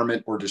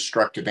varmint or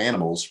destructive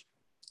animals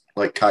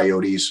like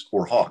coyotes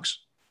or hogs.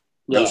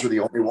 Those are the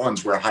only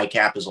ones where a high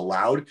cap is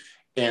allowed.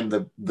 And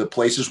the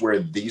places where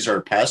these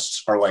are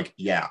pests are like,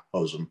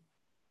 hose them.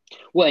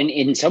 Well,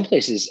 in some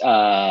places,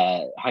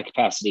 high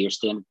capacity or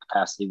standard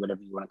capacity,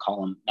 whatever you want to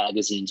call them,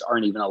 magazines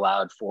aren't even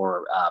allowed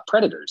for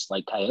predators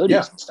like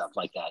coyotes and stuff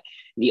like that.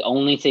 The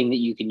only thing that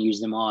you can use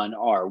them on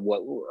are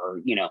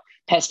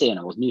pest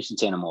animals,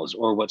 nuisance animals,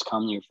 or what's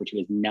commonly referred to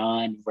as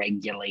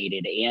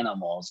non-regulated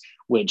animals,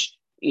 which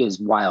is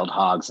wild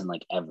hogs in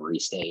like every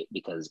state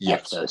because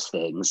of those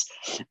things.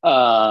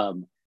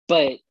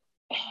 But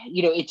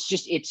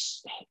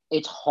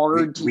it's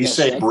hard to. We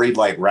say breed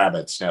like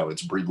rabbits. No,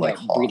 it's breed like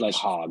hogs. Breed like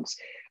hogs.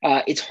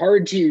 It's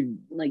hard to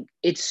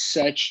it's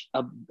such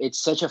a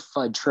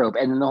FUD trope,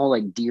 and then the whole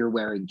like deer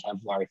wearing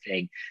Kevlar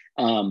thing.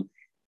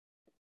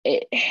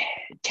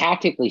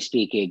 Tactically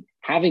speaking,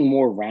 having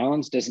more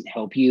rounds doesn't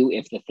help you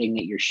if the thing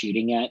that you're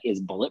shooting at is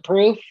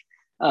bulletproof.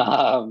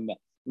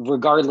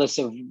 Regardless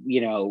of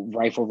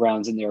rifle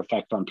rounds and their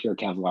effect on pure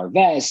Kevlar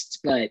vests,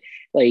 but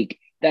like.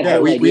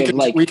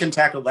 We can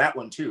tackle that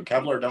one too.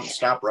 Kevlar don't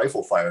stop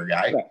rifle fire,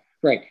 guy.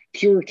 Right.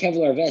 Pure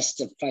Kevlar vests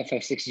of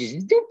 5.56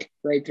 just doop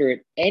right through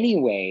it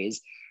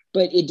anyways.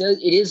 But it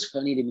is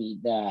funny to me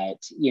that,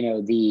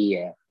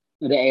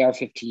 the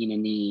AR-15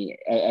 and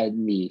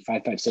the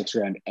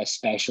 5.56 round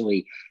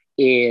especially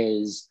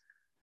is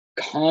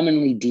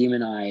commonly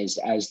demonized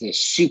as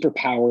this super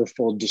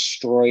powerful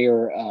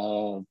destroyer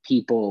of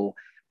people,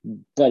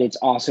 but it's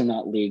also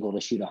not legal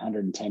to shoot a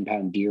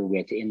 110-pound deer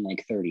with in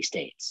like 30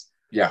 states.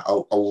 Yeah,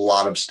 a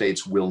lot of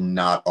states will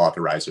not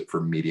authorize it for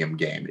medium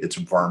game. It's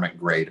varmint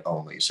grade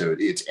only. So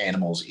it's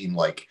animals in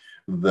like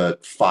the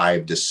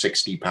 5 to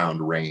 60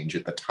 pound range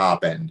at the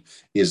top end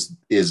is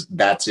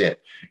that's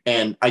it.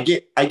 And I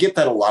get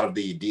that a lot of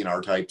the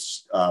DNR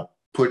types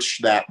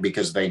push that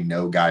because they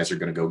know guys are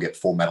going to go get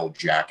Full Metal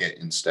Jacket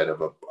instead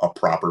of a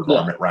proper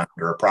varmint round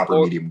or a proper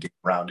medium game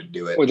round to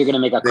do it. Or they're going to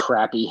make a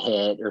crappy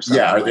hit or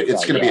something. Yeah, like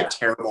it's going to be a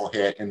terrible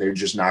hit and they're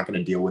just not going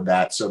to deal with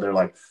that. So they're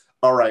like,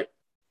 all right,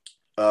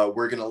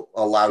 we're going to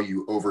allow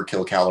you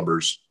overkill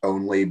calibers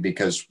only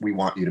because we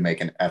want you to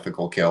make an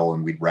ethical kill,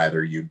 and we'd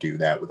rather you do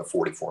that with a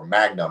 44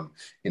 Magnum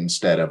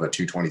instead of a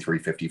 223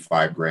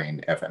 55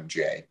 grain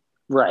FMJ.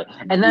 Right,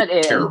 and that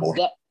is terrible.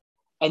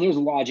 And there's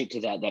logic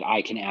to that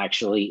I can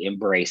actually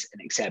embrace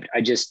and accept.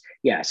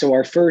 So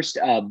our first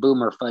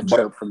boomer fun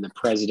trope from the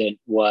president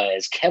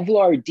was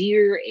Kevlar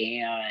deer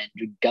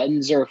and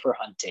guns are for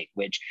hunting,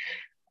 which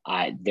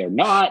they're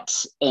not,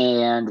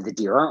 and the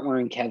deer aren't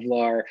wearing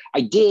Kevlar.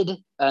 I did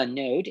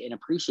note and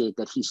appreciate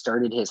that he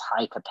started his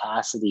high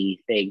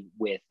capacity thing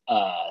with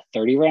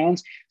 30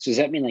 rounds. So does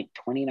that mean like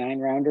 29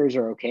 rounders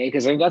are okay?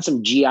 Because I've got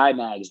some GI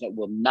mags that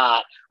will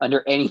not,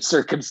 under any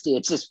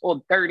circumstances,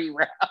 hold 30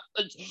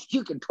 rounds.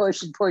 You can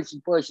push and push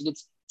and push, and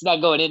it's not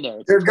going in there.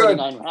 It's They're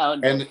 29 good.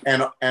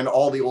 rounds. And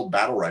all the old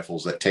battle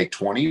rifles that take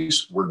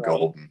 20s were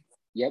golden.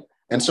 Yep.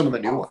 And some of the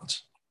new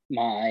ones.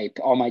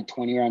 All my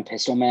 20 round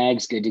pistol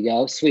mags good to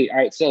go. Sweet. All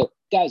right, so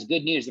guys,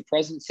 good news, the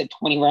president said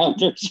 20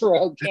 rounders are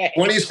okay.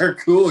 20s are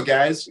cool,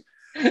 guys.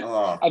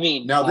 I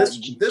mean, now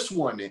this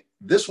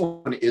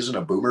one isn't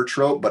a boomer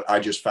trope, but I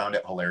just found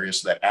it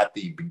hilarious that at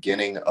the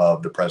beginning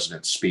of the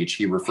president's speech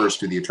he refers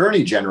to the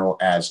attorney general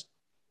as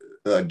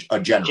a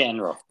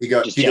general. He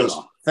goes,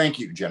 thank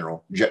you,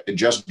 general,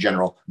 just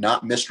general,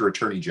 not Mr.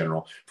 Attorney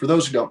General. For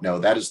those who don't know,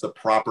 that is the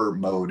proper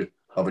mode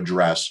of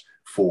address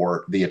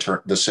for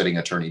the sitting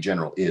attorney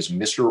general is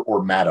Mr.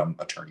 or Madam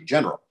Attorney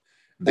General.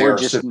 They're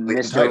just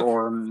Mr.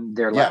 or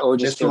their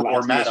Mr.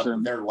 or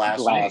Madam, their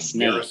last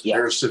name.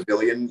 They're a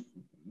civilian.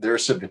 They're a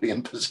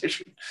civilian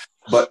position.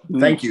 But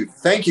thank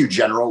you,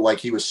 General. Like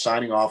he was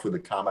signing off with a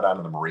commandant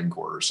of the Marine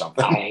Corps or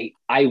something.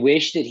 I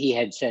wish that he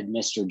had said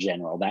Mr.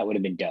 General. That would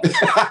have been dope.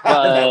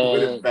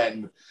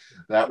 That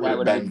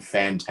would have been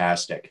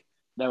fantastic.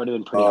 That would have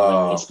been pretty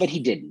hilarious, but he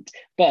didn't.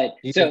 But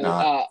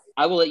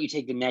I will let you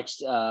take the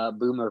next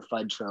boomer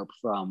FUD trope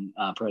from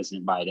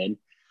President Biden.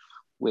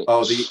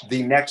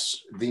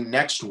 The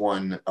next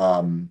one.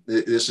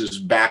 This is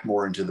back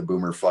more into the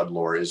boomer FUD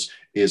lore.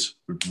 Is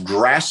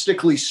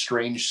drastically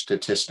strange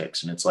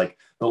statistics, and it's like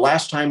the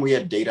last time we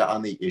had data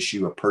on the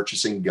issue of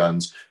purchasing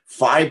guns,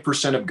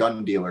 5% of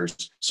gun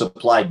dealers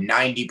supplied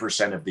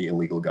 90% of the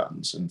illegal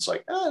guns, and it's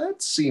like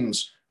that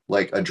seems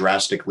like a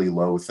drastically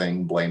low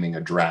thing, blaming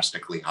a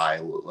drastically high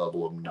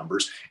level of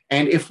numbers.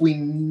 And if we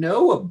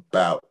know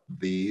about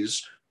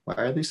these, why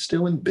are they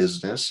still in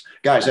business?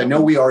 Guys, I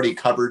know we already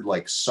covered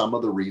like some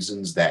of the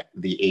reasons that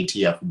the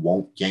ATF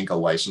won't yank a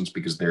license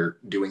because they're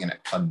doing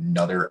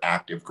another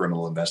active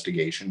criminal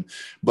investigation.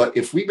 But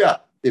if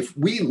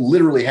we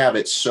literally have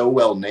it so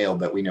well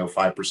nailed that we know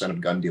 5% of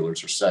gun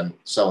dealers are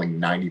selling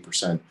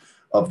 90%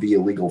 of the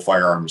illegal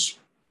firearms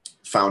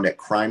found at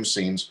crime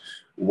scenes,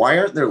 why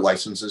aren't their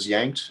licenses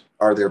yanked?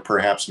 Are there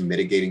perhaps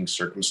mitigating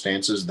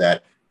circumstances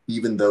that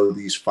even though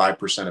these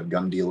 5% of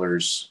gun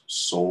dealers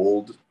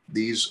sold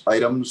these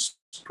items,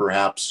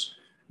 perhaps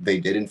they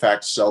did in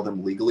fact sell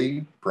them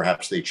legally?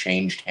 Perhaps they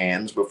changed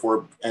hands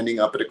before ending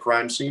up at a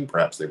crime scene.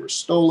 Perhaps they were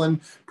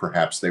stolen.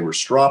 Perhaps they were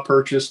straw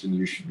purchased, and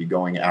you should be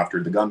going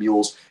after the gun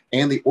mules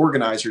and the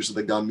organizers of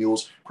the gun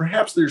mules.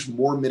 Perhaps there's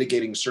more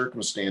mitigating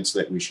circumstance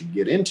that we should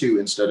get into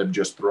instead of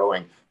just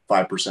throwing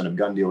 5% of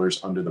gun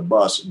dealers under the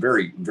bus.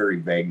 Very, very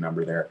vague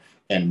number there.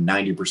 And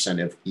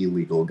 90% of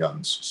illegal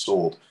guns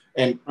sold.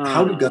 And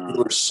how do gun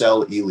dealers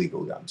sell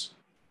illegal guns?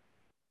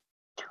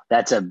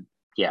 That's an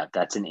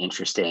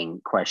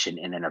interesting question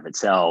in and of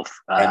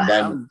itself. And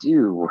then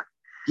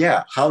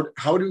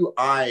how do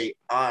I,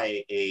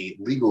 a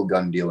legal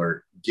gun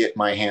dealer, get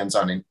my hands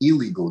on an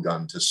illegal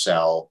gun to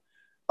sell?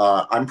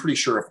 I'm pretty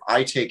sure if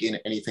I take in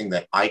anything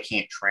that I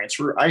can't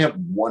transfer, I have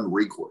one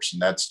recourse,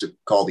 and that's to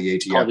call the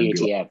ATF.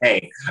 Be like,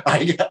 hey,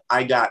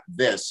 I got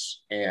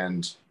this,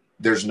 and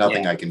there's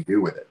nothing I can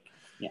do with it.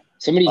 Yeah.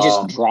 Somebody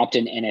just dropped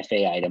an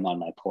NFA item on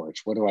my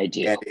porch. What do I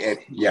do?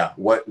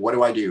 What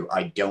do I do?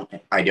 I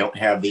don't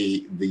have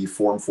the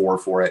Form 4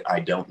 for it. I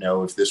don't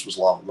know if this was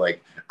law.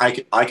 Like I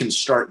can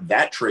start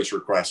that trace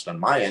request on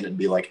my end and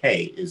be like,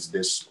 hey, is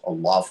this a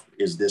law?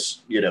 Is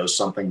this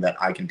something that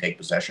I can take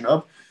possession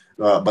of?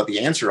 But the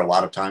answer a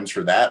lot of times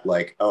for that,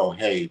 like, oh,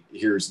 hey,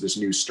 here's this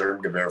new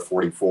Sturmgewehr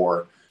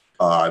 44.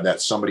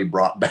 that somebody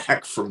brought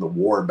back from the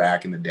war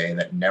back in the day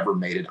that never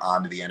made it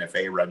onto the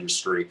NFA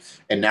registry.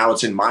 And now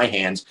it's in my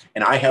hands.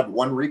 And I have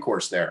one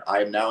recourse there.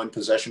 I am now in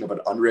possession of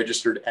an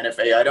unregistered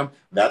NFA item.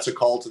 That's a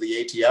call to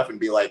the ATF and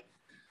be like,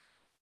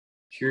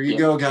 here you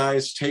go,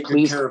 guys. Take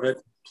good care of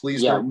it.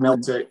 Please don't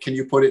melt it. Can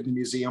you put it in the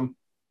museum?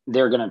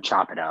 They're going to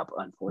chop it up,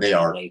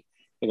 unfortunately.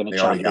 They're going to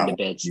chop it into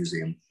bits.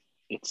 Museum.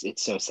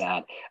 It's so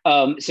sad.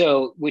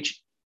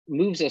 Which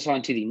moves us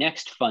on to the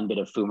next fun bit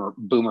of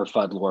boomer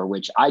FUD lore,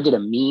 which I did a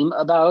meme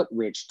about,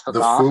 which took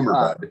off. The Foomer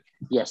Bud.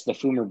 Yes, the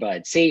Foomer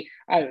Bud. See,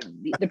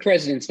 the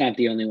president's not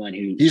the only one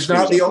who. He's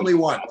not the only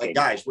one. Like,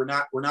 guys, we're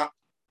not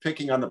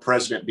picking on the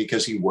president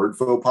because he word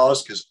faux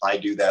pas, because I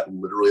do that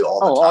literally all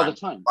the time. All the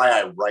time.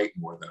 Why I write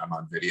more than I'm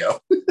on video.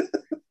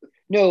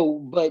 No,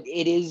 but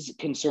it is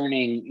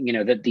concerning,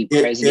 that the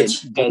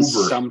president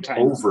does sometimes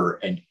over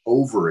and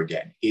over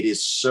again. It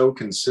is so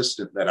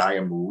consistent that I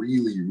am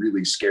really,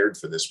 really scared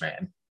for this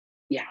man.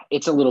 Yeah,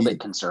 it's a little bit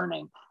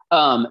concerning.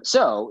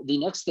 So the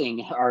next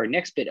thing, our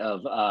next bit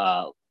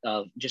of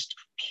just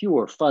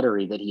pure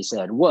fuddery that he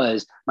said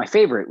was my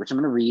favorite, which I'm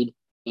going to read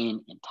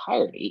in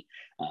entirety.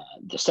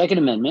 The Second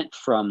Amendment,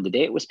 from the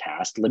day it was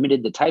passed,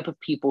 limited the type of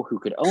people who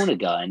could own a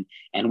gun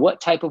and what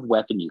type of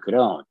weapon you could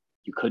own.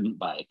 You couldn't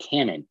buy a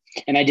cannon.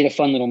 And I did a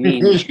fun little meme,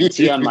 which you can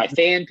see on my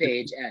fan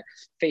page at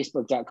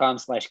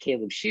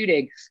facebook.com/Caleb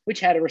Shooting, which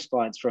had a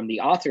response from the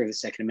author of the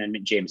Second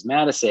Amendment, James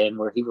Madison,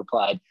 where he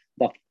replied,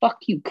 the fuck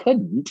you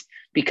couldn't,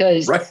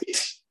 because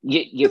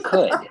you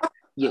could.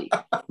 You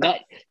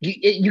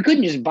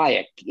couldn't just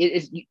buy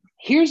it.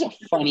 Here's a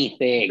funny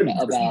thing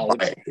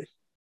about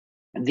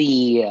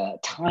the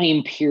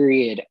time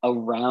period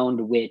around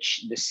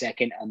which the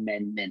Second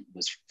Amendment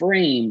was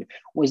framed,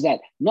 was that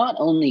not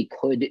only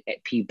could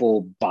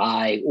people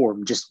buy or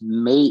just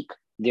make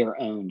their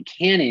own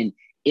cannon,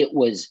 it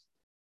was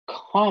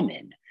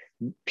common.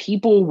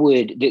 People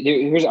would,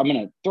 I'm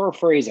going to throw a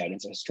phrase out.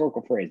 It's a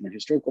historical phrase. And the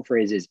historical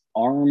phrase is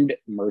armed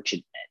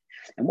merchantmen.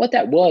 And what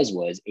that was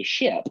a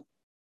ship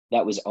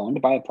that was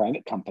owned by a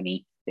private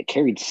company that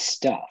carried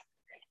stuff.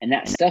 And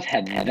that stuff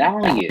had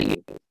value.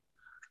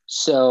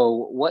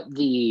 So what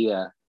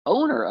the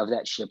owner of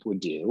that ship would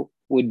do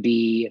would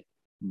be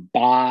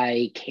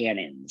buy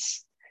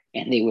cannons.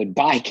 And they would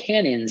buy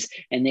cannons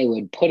and they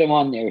would put them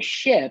on their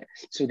ship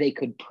so they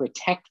could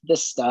protect the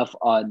stuff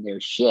on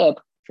their ship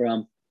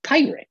from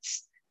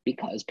pirates,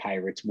 because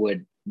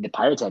the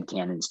pirates had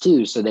cannons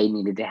too. So they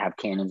needed to have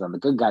cannons on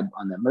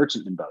the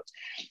merchantman boats.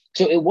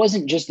 So it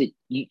wasn't just that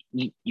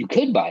you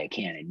could buy a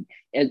cannon.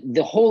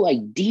 The whole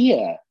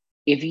idea,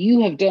 if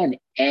you have done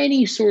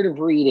any sort of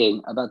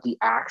reading about the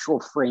actual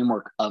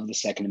framework of the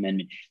Second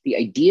Amendment, the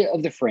idea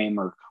of the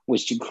framework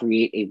was to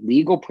create a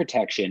legal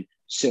protection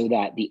so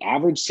that the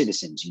average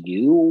citizens,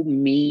 you,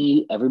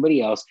 me,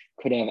 everybody else,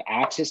 could have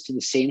access to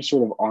the same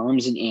sort of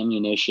arms and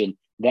ammunition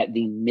that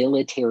the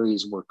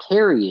militaries were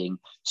carrying,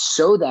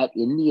 so that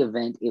in the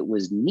event it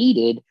was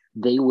needed,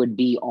 they would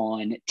be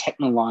on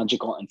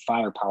technological and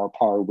firepower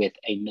par with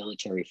a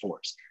military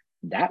force.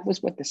 That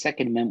was what the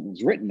Second Amendment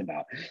was written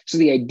about. So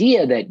the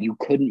idea that you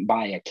couldn't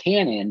buy a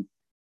cannon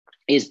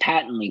is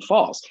patently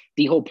false.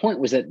 The whole point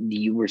was that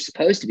you were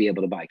supposed to be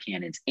able to buy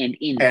cannons. And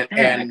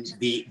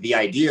the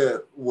idea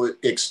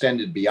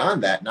extended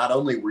beyond that. Not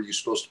only were you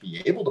supposed to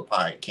be able to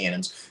buy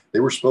cannons, they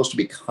were supposed to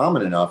be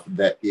common enough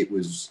that it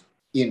was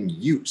in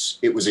use.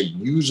 It was a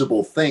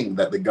usable thing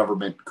that the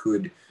government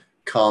could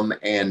come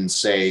and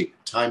say,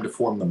 time to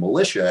form the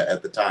militia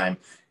at the time.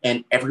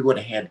 And everyone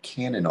had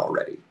cannon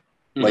already.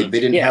 Like, they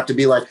didn't have to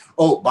be like,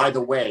 oh, by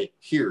the way,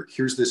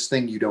 here's this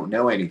thing you don't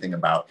know anything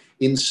about.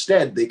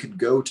 Instead, they could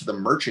go to the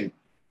merchant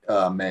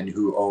men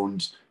who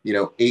owned,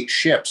 8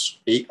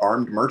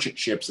 armed merchant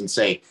ships, and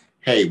say,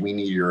 hey, we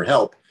need your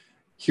help.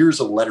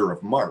 Here's a letter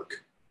of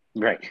marque.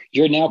 Right.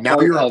 You're now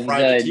you're a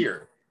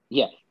privateer.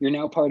 You're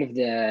now part of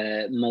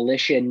the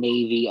militia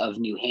navy of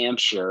New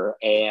Hampshire,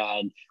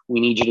 and we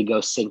need you to go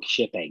sink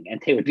shipping.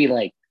 And they would be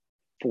like,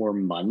 for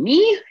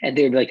money? And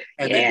they'd be like,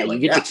 you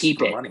get to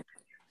keep it. Money.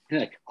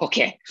 Like,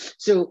 okay.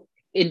 So,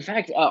 in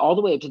fact, all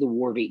the way up to the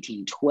War of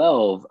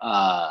 1812,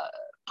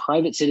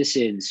 private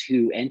citizens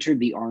who entered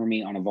the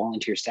army on a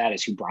volunteer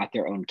status, who brought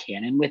their own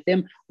cannon with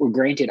them, were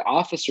granted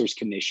officers'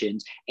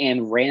 commissions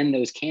and ran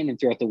those cannon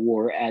throughout the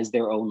war as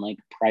their own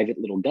private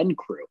little gun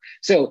crew.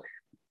 So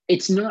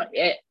it's not,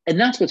 and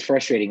that's what's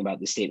frustrating about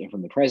the statement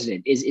from the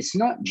president, is it's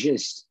not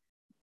just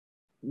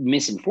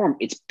misinformed,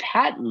 it's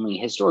patently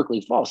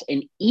historically false,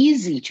 and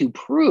easy to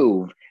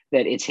prove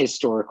that it's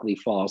historically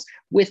false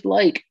with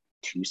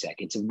 2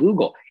 seconds of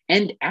Google.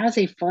 And as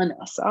a fun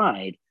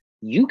aside,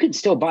 you can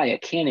still buy a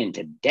cannon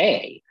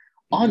today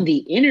on the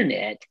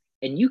internet,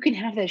 and you can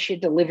have that shit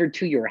delivered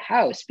to your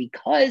house,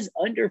 because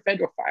under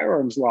federal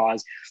firearms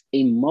laws,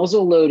 a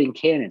muzzle loading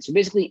cannon, so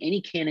basically any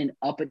cannon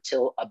up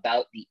until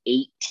about the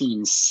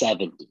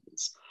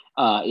 1870s,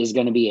 is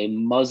going to be a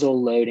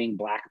muzzle loading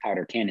black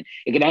powder cannon.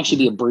 It can actually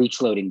be a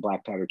breech loading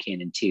black powder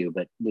cannon too,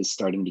 but was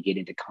starting to get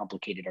into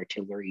complicated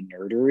artillery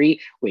nerdery,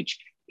 which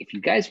if you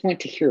guys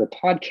want to hear a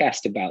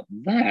podcast about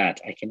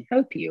that, I can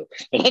help you.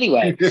 But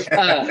anyway,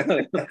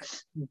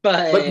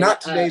 but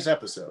not today's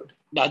episode.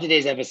 Not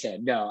today's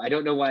episode. No, I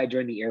don't know why I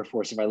joined the Air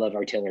Force if I love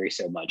artillery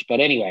so much. But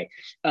anyway,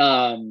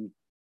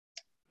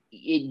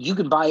 you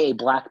can buy a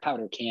black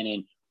powder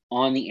cannon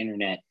on the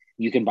internet.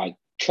 You can buy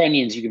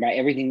trunnions. You can buy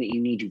everything that you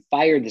need to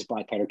fire this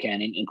black powder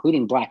cannon,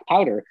 including black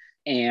powder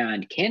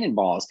and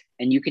cannonballs,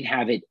 and you can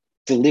have it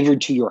delivered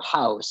to your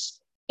house.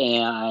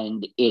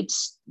 And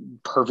it's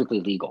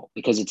perfectly legal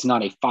because it's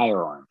not a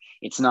firearm.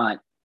 It's not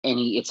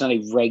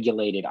a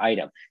regulated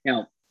item.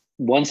 Now,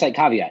 one slight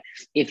caveat: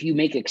 if you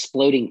make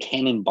exploding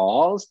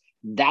cannonballs,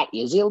 that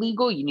is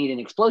illegal. You need an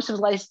explosives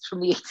license from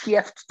the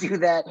ATF to do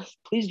that.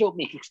 Please don't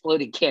make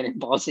exploding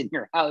cannonballs in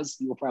your house.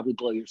 You will probably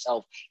blow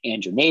yourself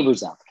and your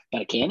neighbors up.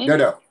 But a cannon?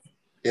 No,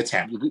 it's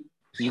happening.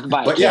 You can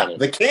buy but a cannon. Yeah,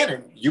 the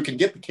cannon, you can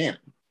get the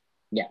cannon.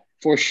 Yeah,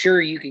 for sure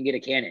you can get a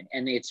cannon.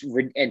 And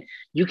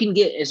you can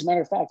get, as a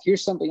matter of fact,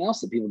 here's something else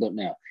that people don't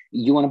know.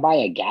 You want to buy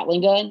a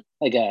Gatling gun,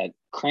 like a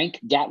crank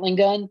Gatling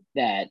gun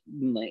that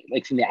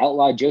like from the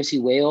outlaw Josie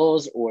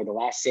Wales or The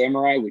Last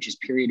Samurai, which is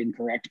period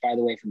incorrect, by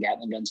the way, for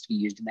Gatling guns to be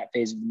used in that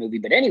phase of the movie.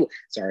 But anyway,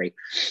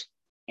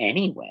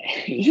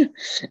 you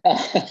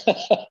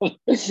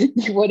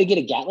want to get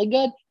a Gatling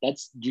gun?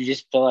 You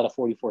just fill out a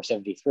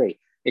 4473.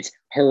 It's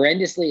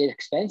horrendously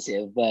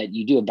expensive, but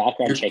you do a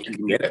background check. You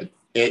can get it.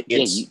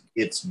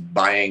 It's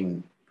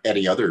buying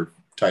any other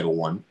Title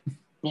One.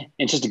 Yeah,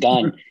 it's just a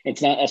gun.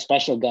 It's not a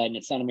special gun.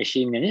 It's not a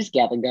machine gun. It's a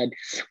Gatling gun.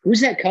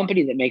 Who's that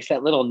company that makes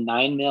that little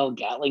 9mm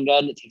Gatling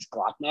gun that takes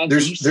Glock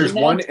mags? There's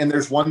one, and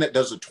there's one that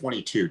does a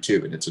 22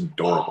 too, and it's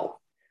adorable.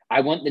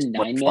 I want the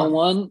 9mm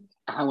one.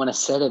 I want to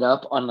set it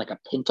up on like a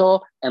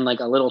Pinto and like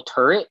a little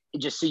turret,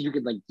 just so you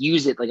could like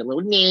use it like a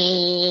little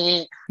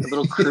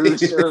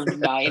cruiser of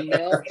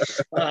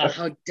 9mm.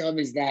 How dumb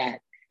is that?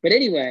 But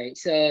anyway,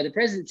 so the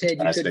president said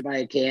you couldn't buy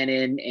a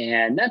cannon,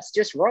 and that's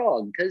just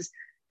wrong because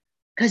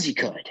you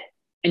could,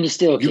 and you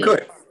still can. You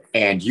could,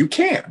 and you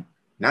can.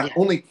 Not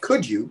only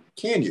could you,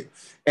 can you?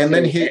 And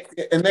then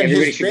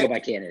everybody should go buy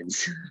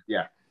cannons.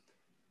 Yeah,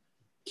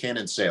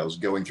 cannon sales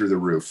going through the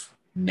roof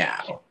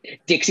now.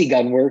 Dixie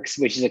Gun Works,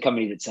 which is a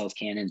company that sells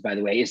cannons, by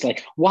the way, is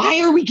like,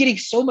 why are we getting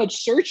so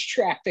much search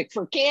traffic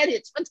for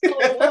cannons? What's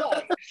going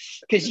on?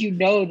 Because you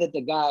know that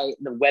the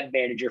web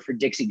manager for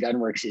Dixie Gun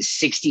Works is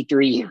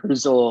 63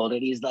 years old,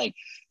 and he's like,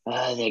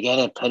 they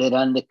gotta put it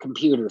on the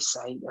computer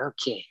site.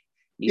 Okay,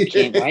 you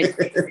can't.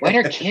 Why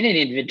our cannon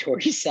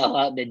inventory sell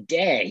out in a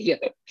day?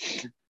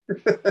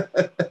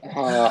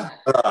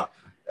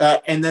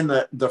 And then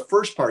the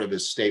first part of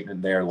his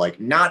statement there, like,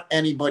 not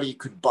anybody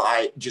could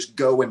just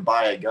go and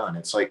buy a gun.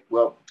 It's like,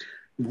 well,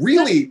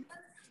 really,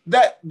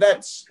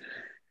 that's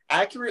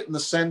accurate in the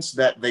sense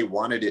that they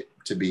wanted it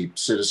to be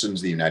citizens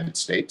of the United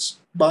States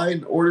buy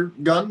and order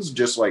guns,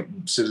 just like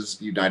citizens of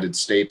the United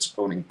States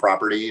owning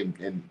property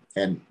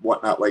and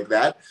whatnot like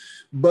that.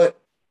 But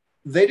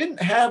they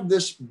didn't have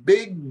this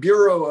big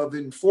bureau of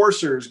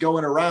enforcers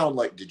going around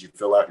like, did you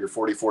fill out your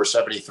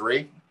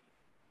 4473?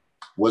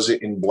 Was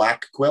it in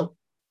black quill?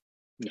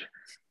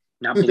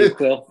 Not blue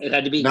quill. It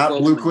had to be not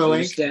blue quill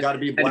ink. Got to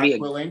be black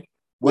quill ink.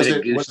 Was it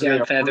a goose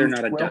down feather,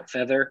 not a duck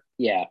feather?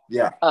 Yeah.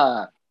 Yeah.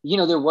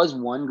 There was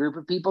one group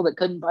of people that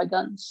couldn't buy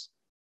guns.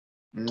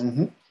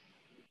 Mm-hmm.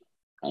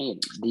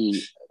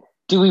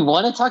 Do we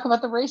want to talk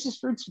about the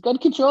racist roots of gun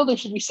control, or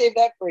should we save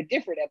that for a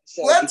different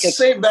episode? Let's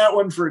save that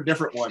one for a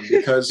different one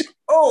because,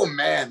 oh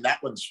man,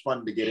 that one's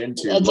fun to get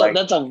into.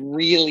 That's a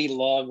really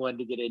long one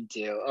to get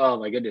into. Oh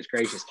my goodness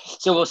gracious.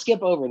 So we'll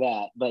skip over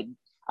that, but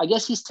I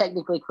guess he's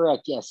technically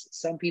correct. Yes,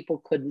 some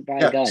people couldn't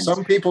buy guns.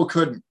 Some people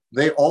couldn't.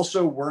 They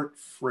also weren't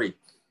free.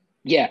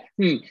 Yeah.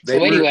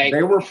 Anyway,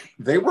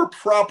 they were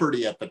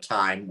property at the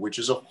time, which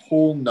is a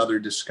whole nother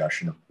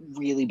discussion.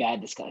 Really bad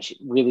discussion.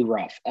 Really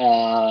rough.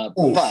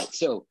 But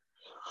so,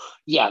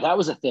 yeah, that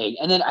was a thing.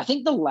 And then I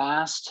think the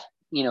last,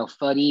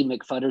 Fuddy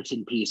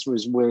McFudderton piece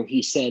was where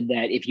he said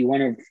that if you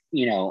want to,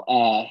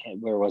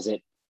 where was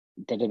it?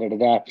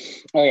 Oh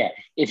yeah,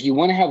 if you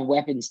want to have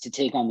weapons to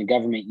take on the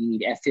government, you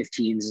need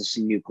F-15s and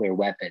some nuclear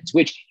weapons,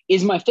 which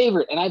is my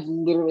favorite. And I've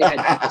literally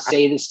had people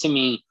say this to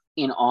me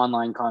in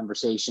online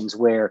conversations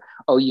where,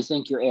 you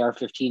think your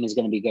AR-15 is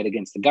going to be good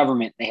against the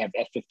government? They have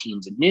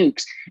F-15s and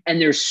nukes, and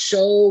there's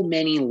so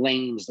many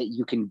lanes that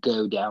you can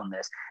go down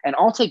this. And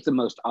I'll take the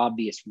most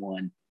obvious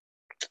one.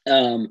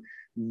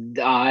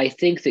 I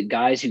think that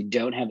guys who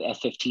don't have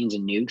F-15s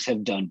and nukes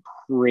have done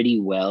pretty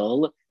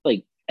well.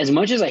 Like, as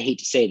much as I hate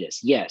to say this,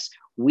 yes,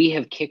 we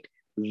have kicked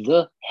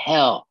the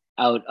hell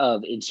out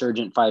of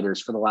insurgent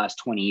fighters for the last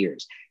 20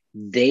 years.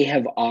 They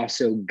have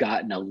also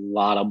gotten a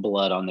lot of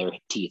blood on their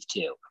teeth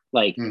too.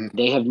 Like,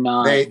 they have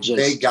not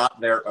they got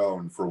their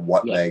own for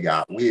what they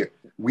got.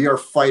 We are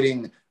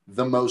fighting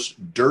the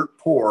most dirt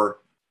poor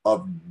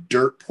of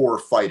dirt poor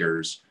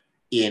fighters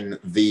in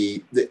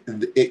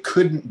it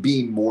couldn't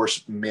be more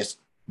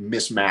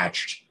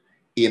mismatched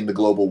in the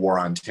global war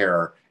on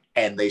terror,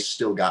 and they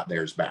still got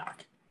theirs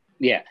back.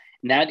 Yeah,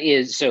 and that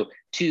is so.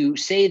 To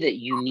say that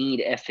you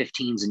need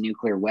F-15s and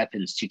nuclear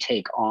weapons to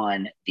take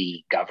on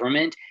the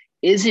government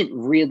isn't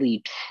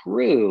really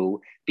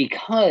true,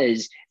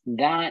 because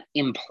that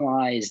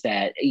implies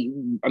that,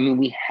 I mean,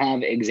 we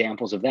have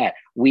examples of that.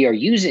 We are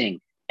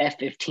using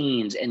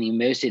F-15s and the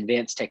most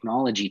advanced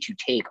technology to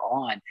take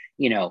on,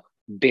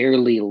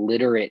 barely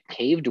literate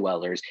cave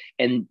dwellers.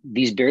 And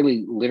these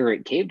barely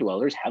literate cave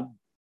dwellers have,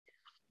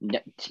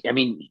 I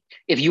mean,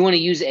 if you want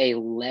to use a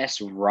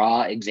less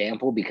raw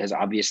example, because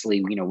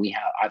obviously,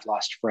 I've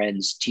lost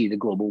friends to the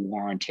global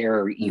war on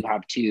terror. You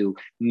have too.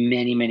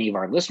 Many of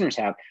our listeners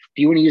have.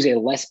 If you want to use a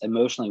less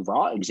emotionally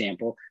raw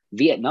example,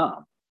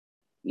 Vietnam.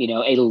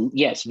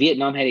 Yes,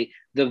 Vietnam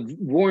the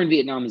war in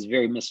Vietnam is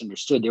very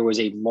misunderstood. There was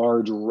a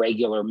large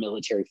regular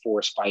military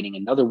force fighting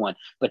another one,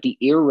 but the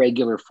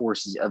irregular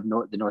forces of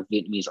the North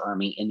Vietnamese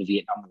army in the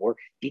Vietnam War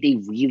did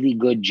a really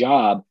good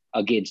job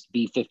against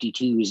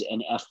B-52s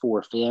and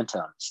F-4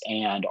 Phantoms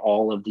and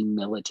all of the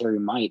military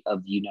might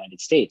of the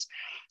United States.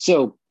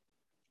 So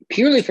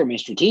purely from a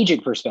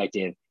strategic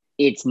perspective,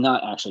 it's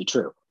not actually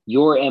true.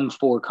 Your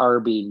M4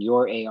 carbine,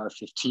 your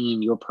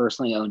AR-15, your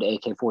personally owned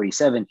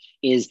AK-47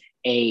 is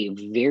a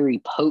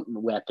very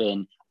potent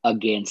weapon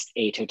against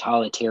a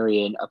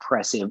totalitarian,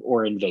 oppressive,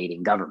 or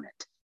invading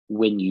government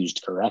when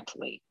used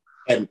correctly.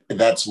 And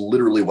that's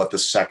literally what the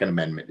Second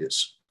Amendment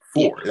is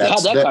for.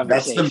 That's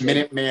the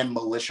Minuteman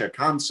militia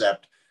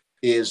concept.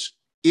 Is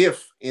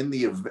if in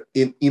the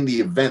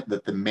event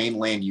that the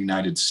mainland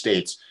United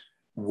States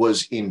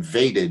was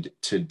invaded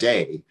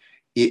today,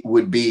 it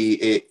would be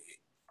it.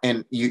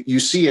 And you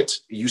see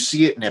it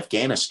in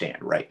Afghanistan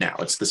right now.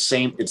 It's the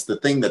same. It's the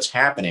thing that's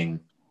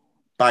happening.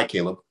 Bye,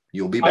 Caleb.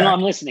 You'll be back. Oh, no,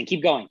 I'm listening.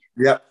 Keep going.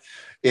 Yep.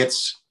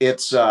 It's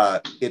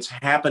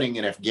happening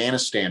in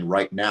Afghanistan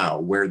right now,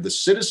 where the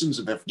citizens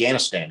of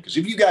Afghanistan, because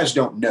if you guys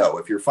don't know,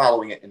 if you're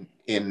following it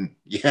in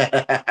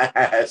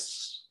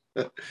yes,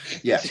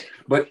 yes,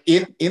 but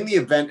in the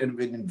event of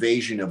an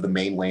invasion of the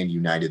mainland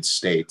United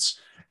States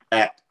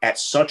at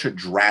such a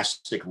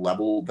drastic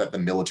level that the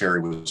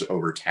military was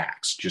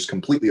overtaxed, just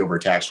completely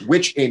overtaxed,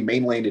 which a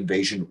mainland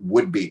invasion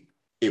would be.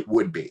 It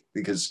would be,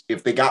 because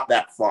if they got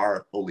that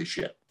far, holy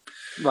shit.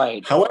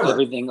 Right. However,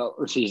 everything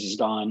overseas is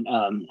gone.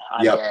 I'm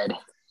dead.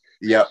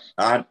 Yep.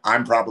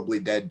 I'm probably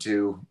dead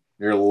too.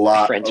 There are a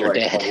lot of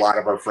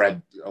our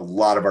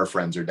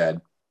friends are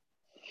dead.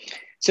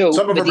 So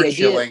some of them are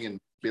chilling and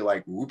be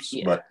like, "Oops,"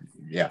 but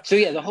yeah. So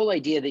yeah, the whole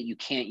idea that you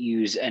can't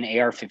use an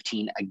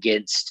AR-15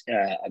 against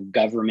a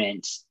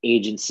government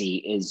agency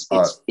is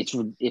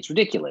it's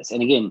ridiculous.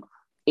 And again,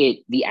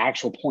 the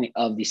actual point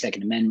of the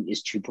Second Amendment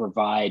is to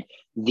provide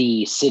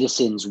the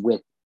citizens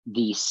with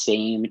the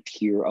same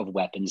tier of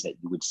weapons that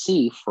you would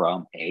see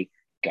from a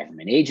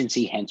government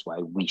agency. Hence why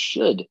we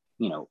should,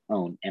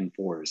 own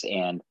M4s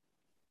and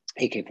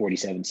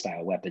AK-47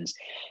 style weapons.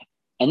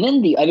 And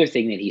then the other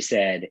thing that he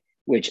said,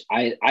 which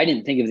I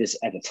didn't think of this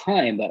at the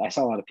time, but I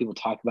saw a lot of people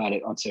talk about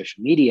it on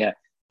social media,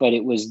 but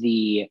it was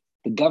the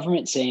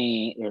government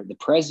saying, or the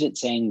president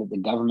saying, that the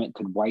government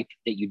could that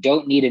you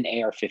don't need an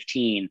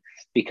AR-15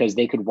 because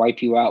they could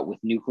wipe you out with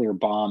nuclear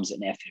bombs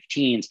and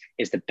F-15s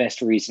is the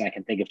best reason I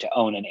can think of to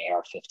own an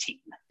AR-15.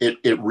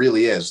 It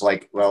really is.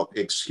 Like, well,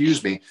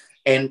 excuse me.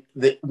 And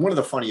one of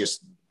the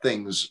funniest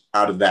things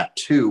out of that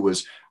too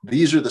was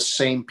these are the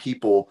same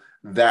people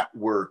that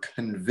were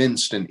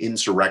convinced an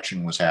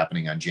insurrection was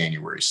happening on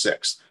January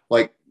 6th.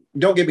 Like,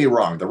 don't get me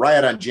wrong, the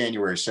riot on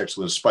January 6th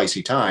was a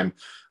spicy time,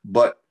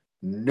 but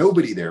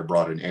nobody there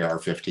brought an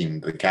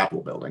AR-15 to the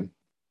Capitol building.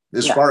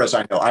 As far as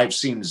I know, I've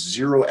seen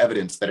zero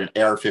evidence that an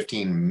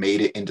AR-15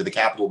 made it into the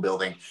Capitol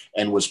building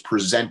and was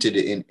presented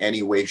in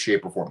any way,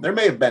 shape, or form. There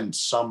may have been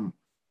some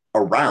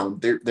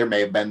around, there may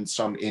have been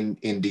some in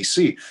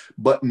DC,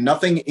 but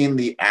nothing in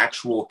the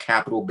actual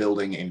Capitol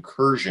building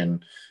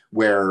incursion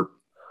where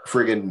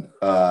friggin'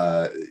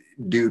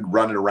 dude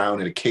running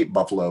around in a Cape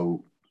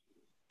Buffalo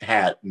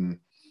hat and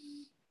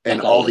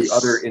all the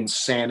other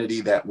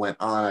insanity that went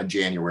on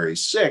January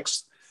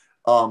 6th.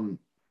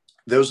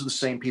 Those are the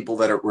same people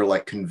that were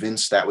like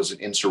convinced that was an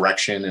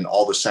insurrection, and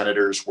all the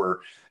senators were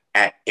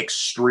at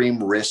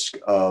extreme risk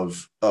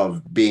of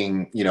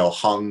being,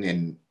 hung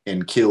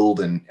and killed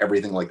and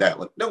everything like that.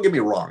 Like, don't get me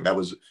wrong, that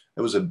was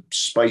a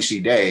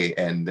spicy day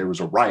and there was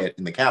a riot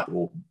in the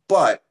Capitol,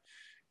 but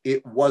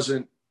it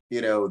wasn't,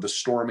 the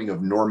storming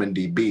of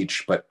Normandy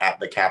Beach, but at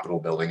the Capitol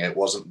building. It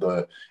wasn't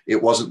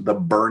the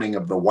burning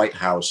of the White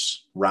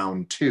House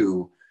round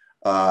 2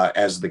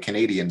 as the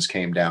Canadians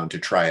came down to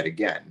try it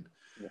again.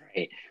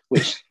 Right.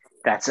 Which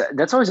that's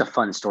always a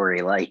fun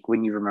story. Like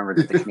when you remember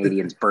that the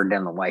Canadians burned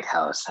down the White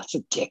House. That's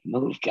a dick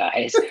move,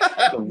 guys.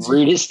 The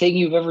rudest thing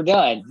you've ever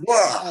done.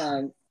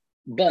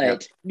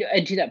 But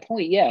and to that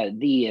point,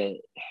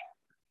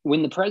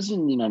 when the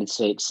president of the United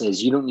States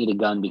says you don't need a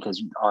gun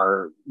because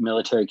our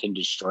military can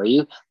destroy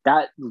you,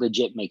 that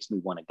legit makes me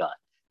want a gun.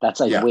 That's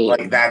like,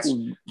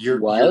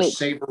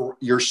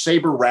 your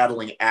saber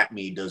rattling at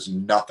me does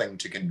nothing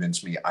to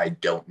convince me I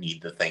don't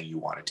need the thing you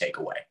want to take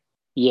away.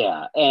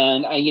 Yeah.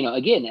 And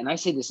again, and I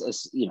say this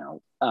as,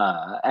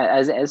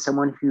 as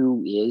someone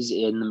who is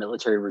in the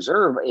military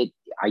reserve,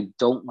 I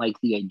don't like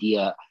the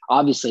idea.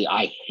 Obviously,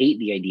 I hate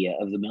the idea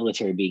of the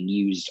military being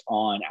used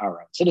on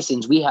our own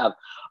citizens. We have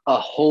a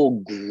whole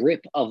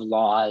grip of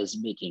laws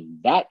making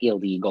that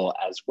illegal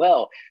as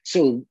well.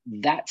 So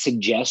that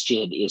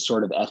suggestion is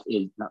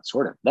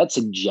that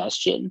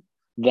suggestion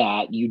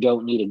that you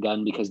don't need a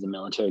gun because the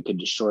military could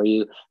destroy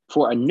you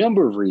for a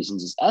number of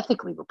reasons is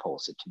ethically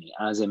repulsive to me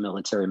as a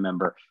military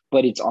member.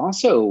 But it's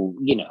also,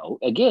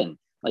 again,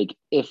 like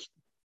if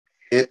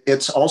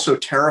it's also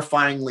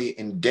terrifyingly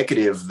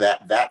indicative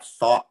that that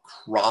thought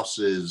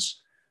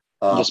crosses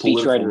the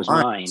political speechwriter's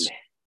lines.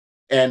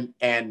 mind.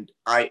 And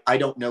I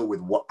don't know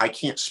with what, I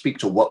can't speak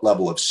to what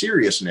level of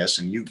seriousness,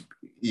 and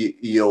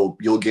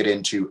you'll get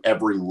into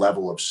every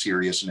level of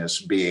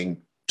seriousness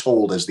being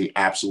told as the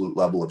absolute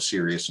level of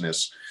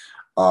seriousness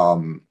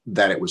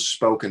that it was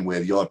spoken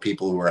with. You'll have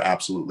people who are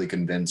absolutely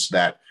convinced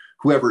that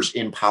whoever's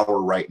in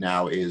power right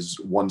now is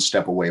one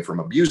step away from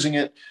abusing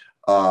it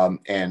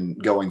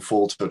and going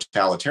full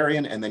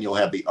totalitarian. And then you'll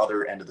have the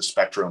other end of the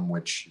spectrum,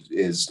 which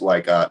is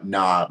like,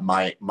 nah,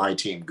 my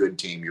team, good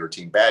team, your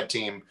team, bad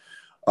team.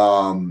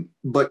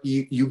 But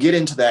you get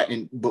into that.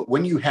 But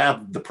when you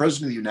have the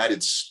president of the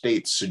United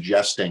States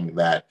suggesting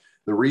that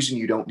the reason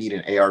you don't need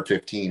an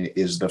AR-15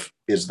 is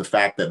the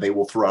fact that they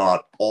will throw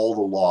out all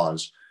the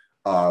laws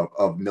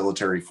of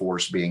military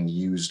force being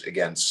used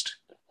against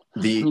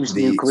the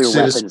nuclear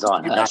weapons on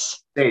of the United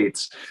us.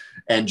 States,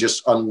 and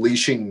just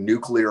unleashing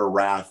nuclear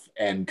wrath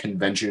and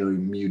conventional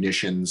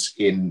munitions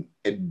in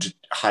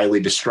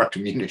highly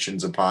destructive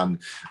munitions upon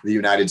the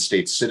United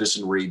States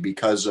citizenry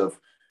because of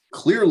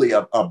clearly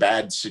a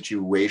bad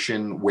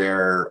situation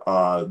where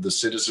the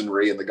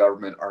citizenry and the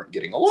government aren't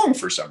getting along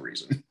for some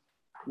reason.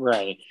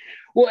 Right.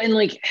 Well, and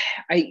like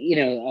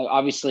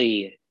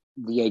obviously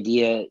the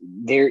idea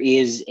there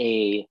is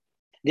in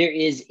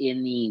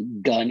the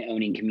gun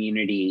owning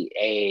community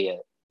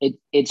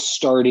it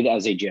started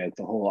as a joke,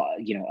 the whole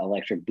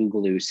electric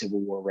boogaloo Civil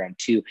War round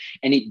two,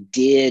 and it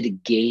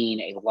did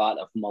gain a lot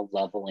of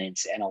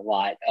malevolence, and a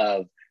lot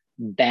of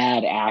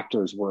bad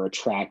actors were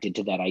attracted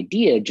to that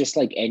idea, just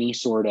like any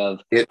sort of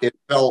it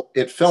fell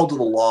to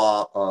the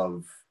law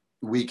of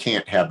we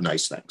can't have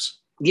nice things.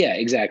 Yeah,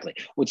 exactly.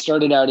 What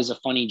started out as a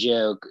funny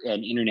joke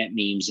and internet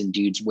memes and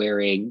dudes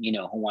wearing,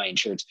 Hawaiian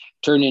shirts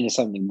turned into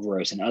something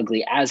gross and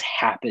ugly, as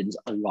happens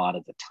a lot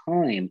of the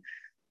time.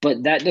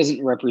 But that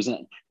doesn't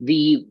represent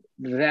the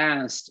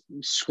vast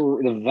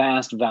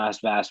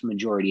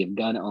majority of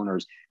gun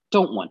owners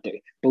don't want there.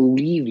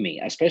 Believe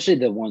me, especially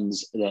the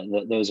ones,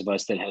 those of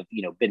us that have,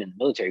 been in the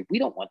military, we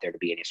don't want there to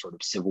be any sort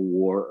of civil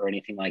war or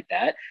anything like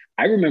that.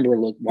 I remember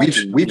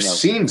watching. We've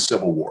seen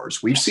civil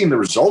wars. We've seen the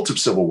results of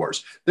civil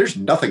wars. There's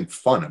nothing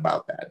fun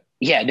about that.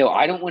 Yeah, no,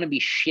 I don't want to be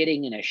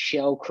shitting in a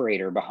shell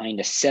crater behind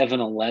a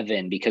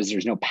 7-Eleven because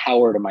there's no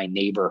power to my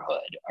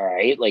neighborhood. All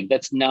right. Like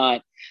that's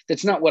not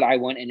what I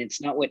want. And it's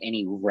not what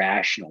any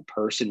rational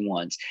person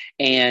wants.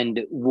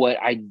 And what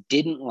I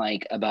didn't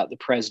like about the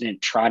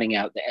president trotting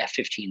out the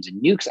F-15s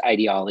and nukes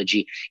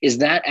ideology is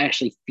that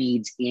actually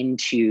feeds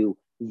into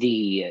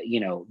the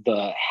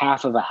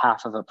half of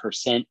a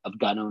percent of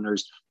gun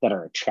owners that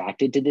are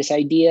attracted to this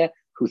idea,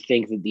 who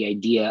think that the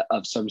idea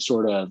of some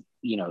sort of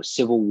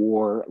civil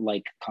war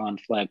like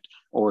conflict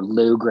or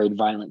low grade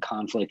violent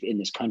conflict in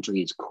this country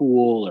is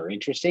cool or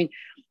interesting.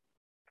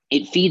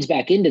 It feeds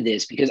back into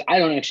this because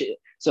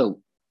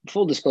so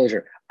full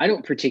disclosure, I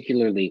don't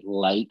particularly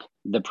like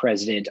the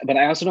president, but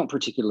I also don't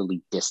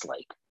particularly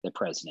dislike the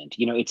president.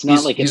 It's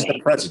not he's the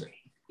president.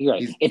 You're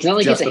right. It's not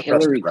like it's a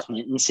Hillary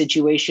Clinton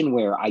situation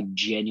where I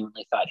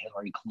genuinely thought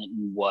Hillary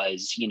Clinton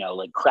was,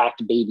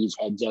 cracked babies'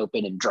 heads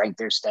open and drank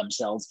their stem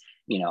cells.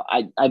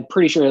 I'm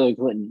pretty sure Hillary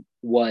Clinton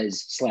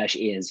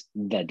was/is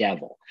the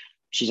devil.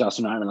 She's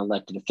also not an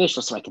elected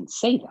official, so I can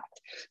say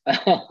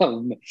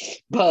that.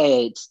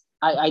 But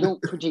I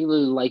don't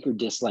particularly like or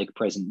dislike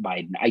President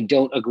Biden. I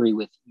don't agree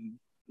with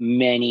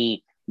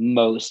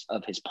most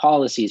of his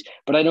policies,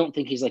 but I don't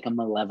think he's like a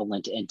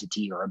malevolent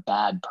entity or a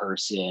bad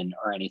person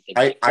or anything.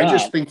 I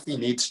just think he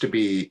needs to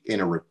be in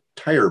a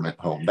retirement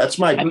home. That's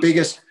my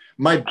biggest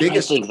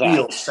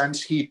feel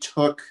since he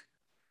took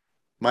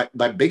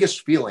my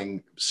biggest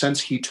feeling since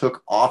he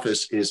took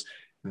office is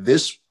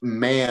this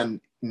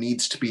man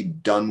needs to be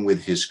done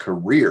with his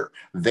career.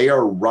 They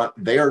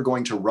are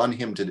going to run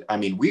him to,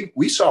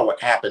 we saw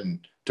what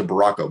happened to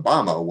Barack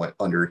Obama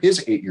under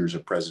his 8 years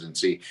of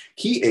presidency.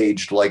 He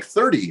aged like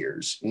 30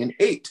 years in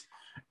 8.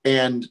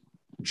 And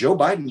Joe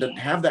Biden doesn't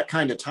have that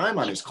kind of time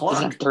on his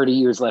clock. He's got 30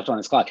 years left on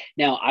his clock.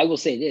 Now, I will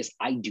say this.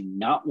 I do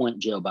not want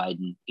Joe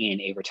Biden in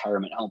a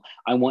retirement home.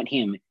 I want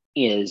him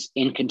is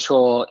in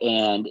control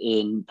and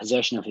in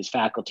possession of his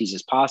faculties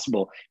as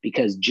possible,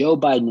 because Joe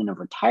Biden in a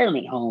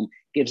retirement home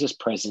gives us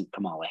President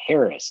Kamala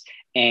Harris.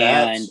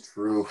 And that's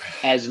true.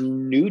 As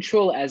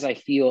neutral as I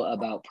feel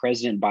about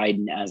President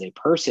Biden as a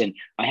person,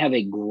 I have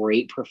a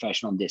great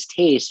professional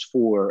distaste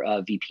for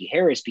VP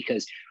Harris,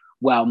 because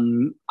while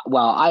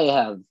I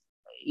have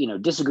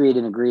disagreed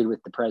and agreed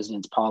with the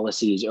president's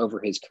policies over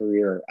his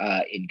career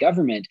in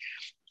government,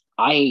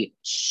 I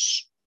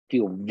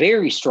feel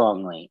very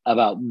strongly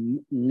about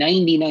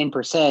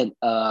 99%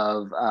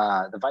 of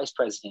the vice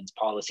president's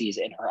policies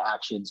and her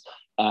actions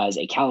as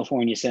a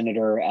California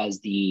senator,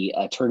 as the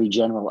attorney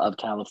general of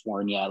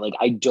California. Like,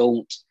 I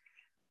don't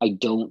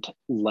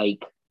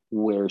like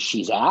where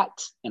she's at,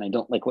 and I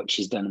don't like what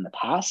she's done in the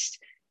past.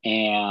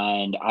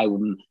 And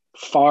I'm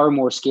far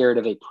more scared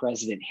of a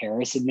President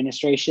Harris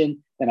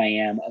administration than I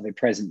am of a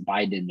President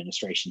Biden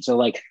administration. So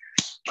like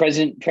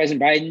President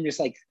Biden, just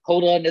like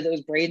hold on to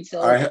those brain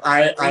cells.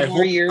 I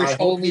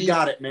hope you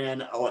got it,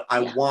 man. I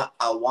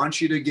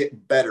want you to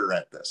get better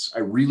at this. I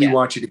really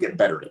want you to get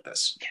better at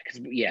this.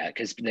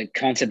 Because the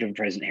concept of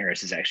President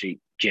Harris is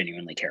actually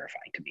genuinely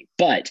terrifying to me.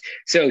 But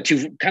so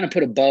to kind of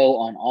put a bow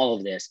on all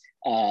of this,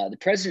 the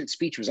president's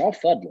speech was all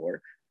FUD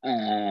lore.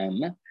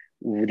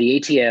 The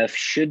ATF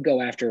should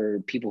go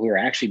after people who are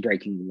actually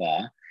breaking the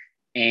law,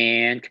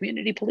 and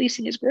community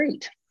policing is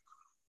great.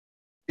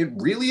 It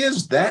really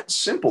is that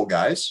simple,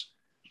 guys.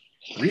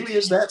 Really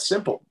is that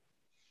simple.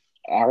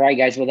 All right,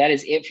 guys. Well, that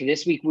is it for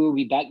this week. We will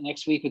be back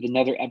next week with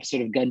another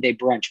episode of Gun Day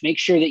Brunch. Make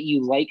sure that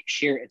you like,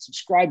 share, and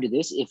subscribe to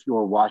this if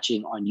you're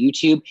watching on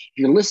YouTube. If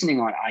you're listening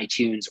on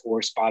iTunes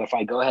or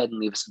Spotify, go ahead and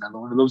leave us another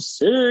one of those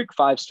sick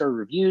 5-star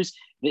reviews.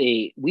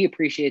 We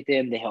appreciate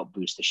them. They help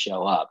boost the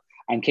show up.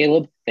 I'm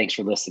Caleb. Thanks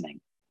for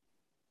listening.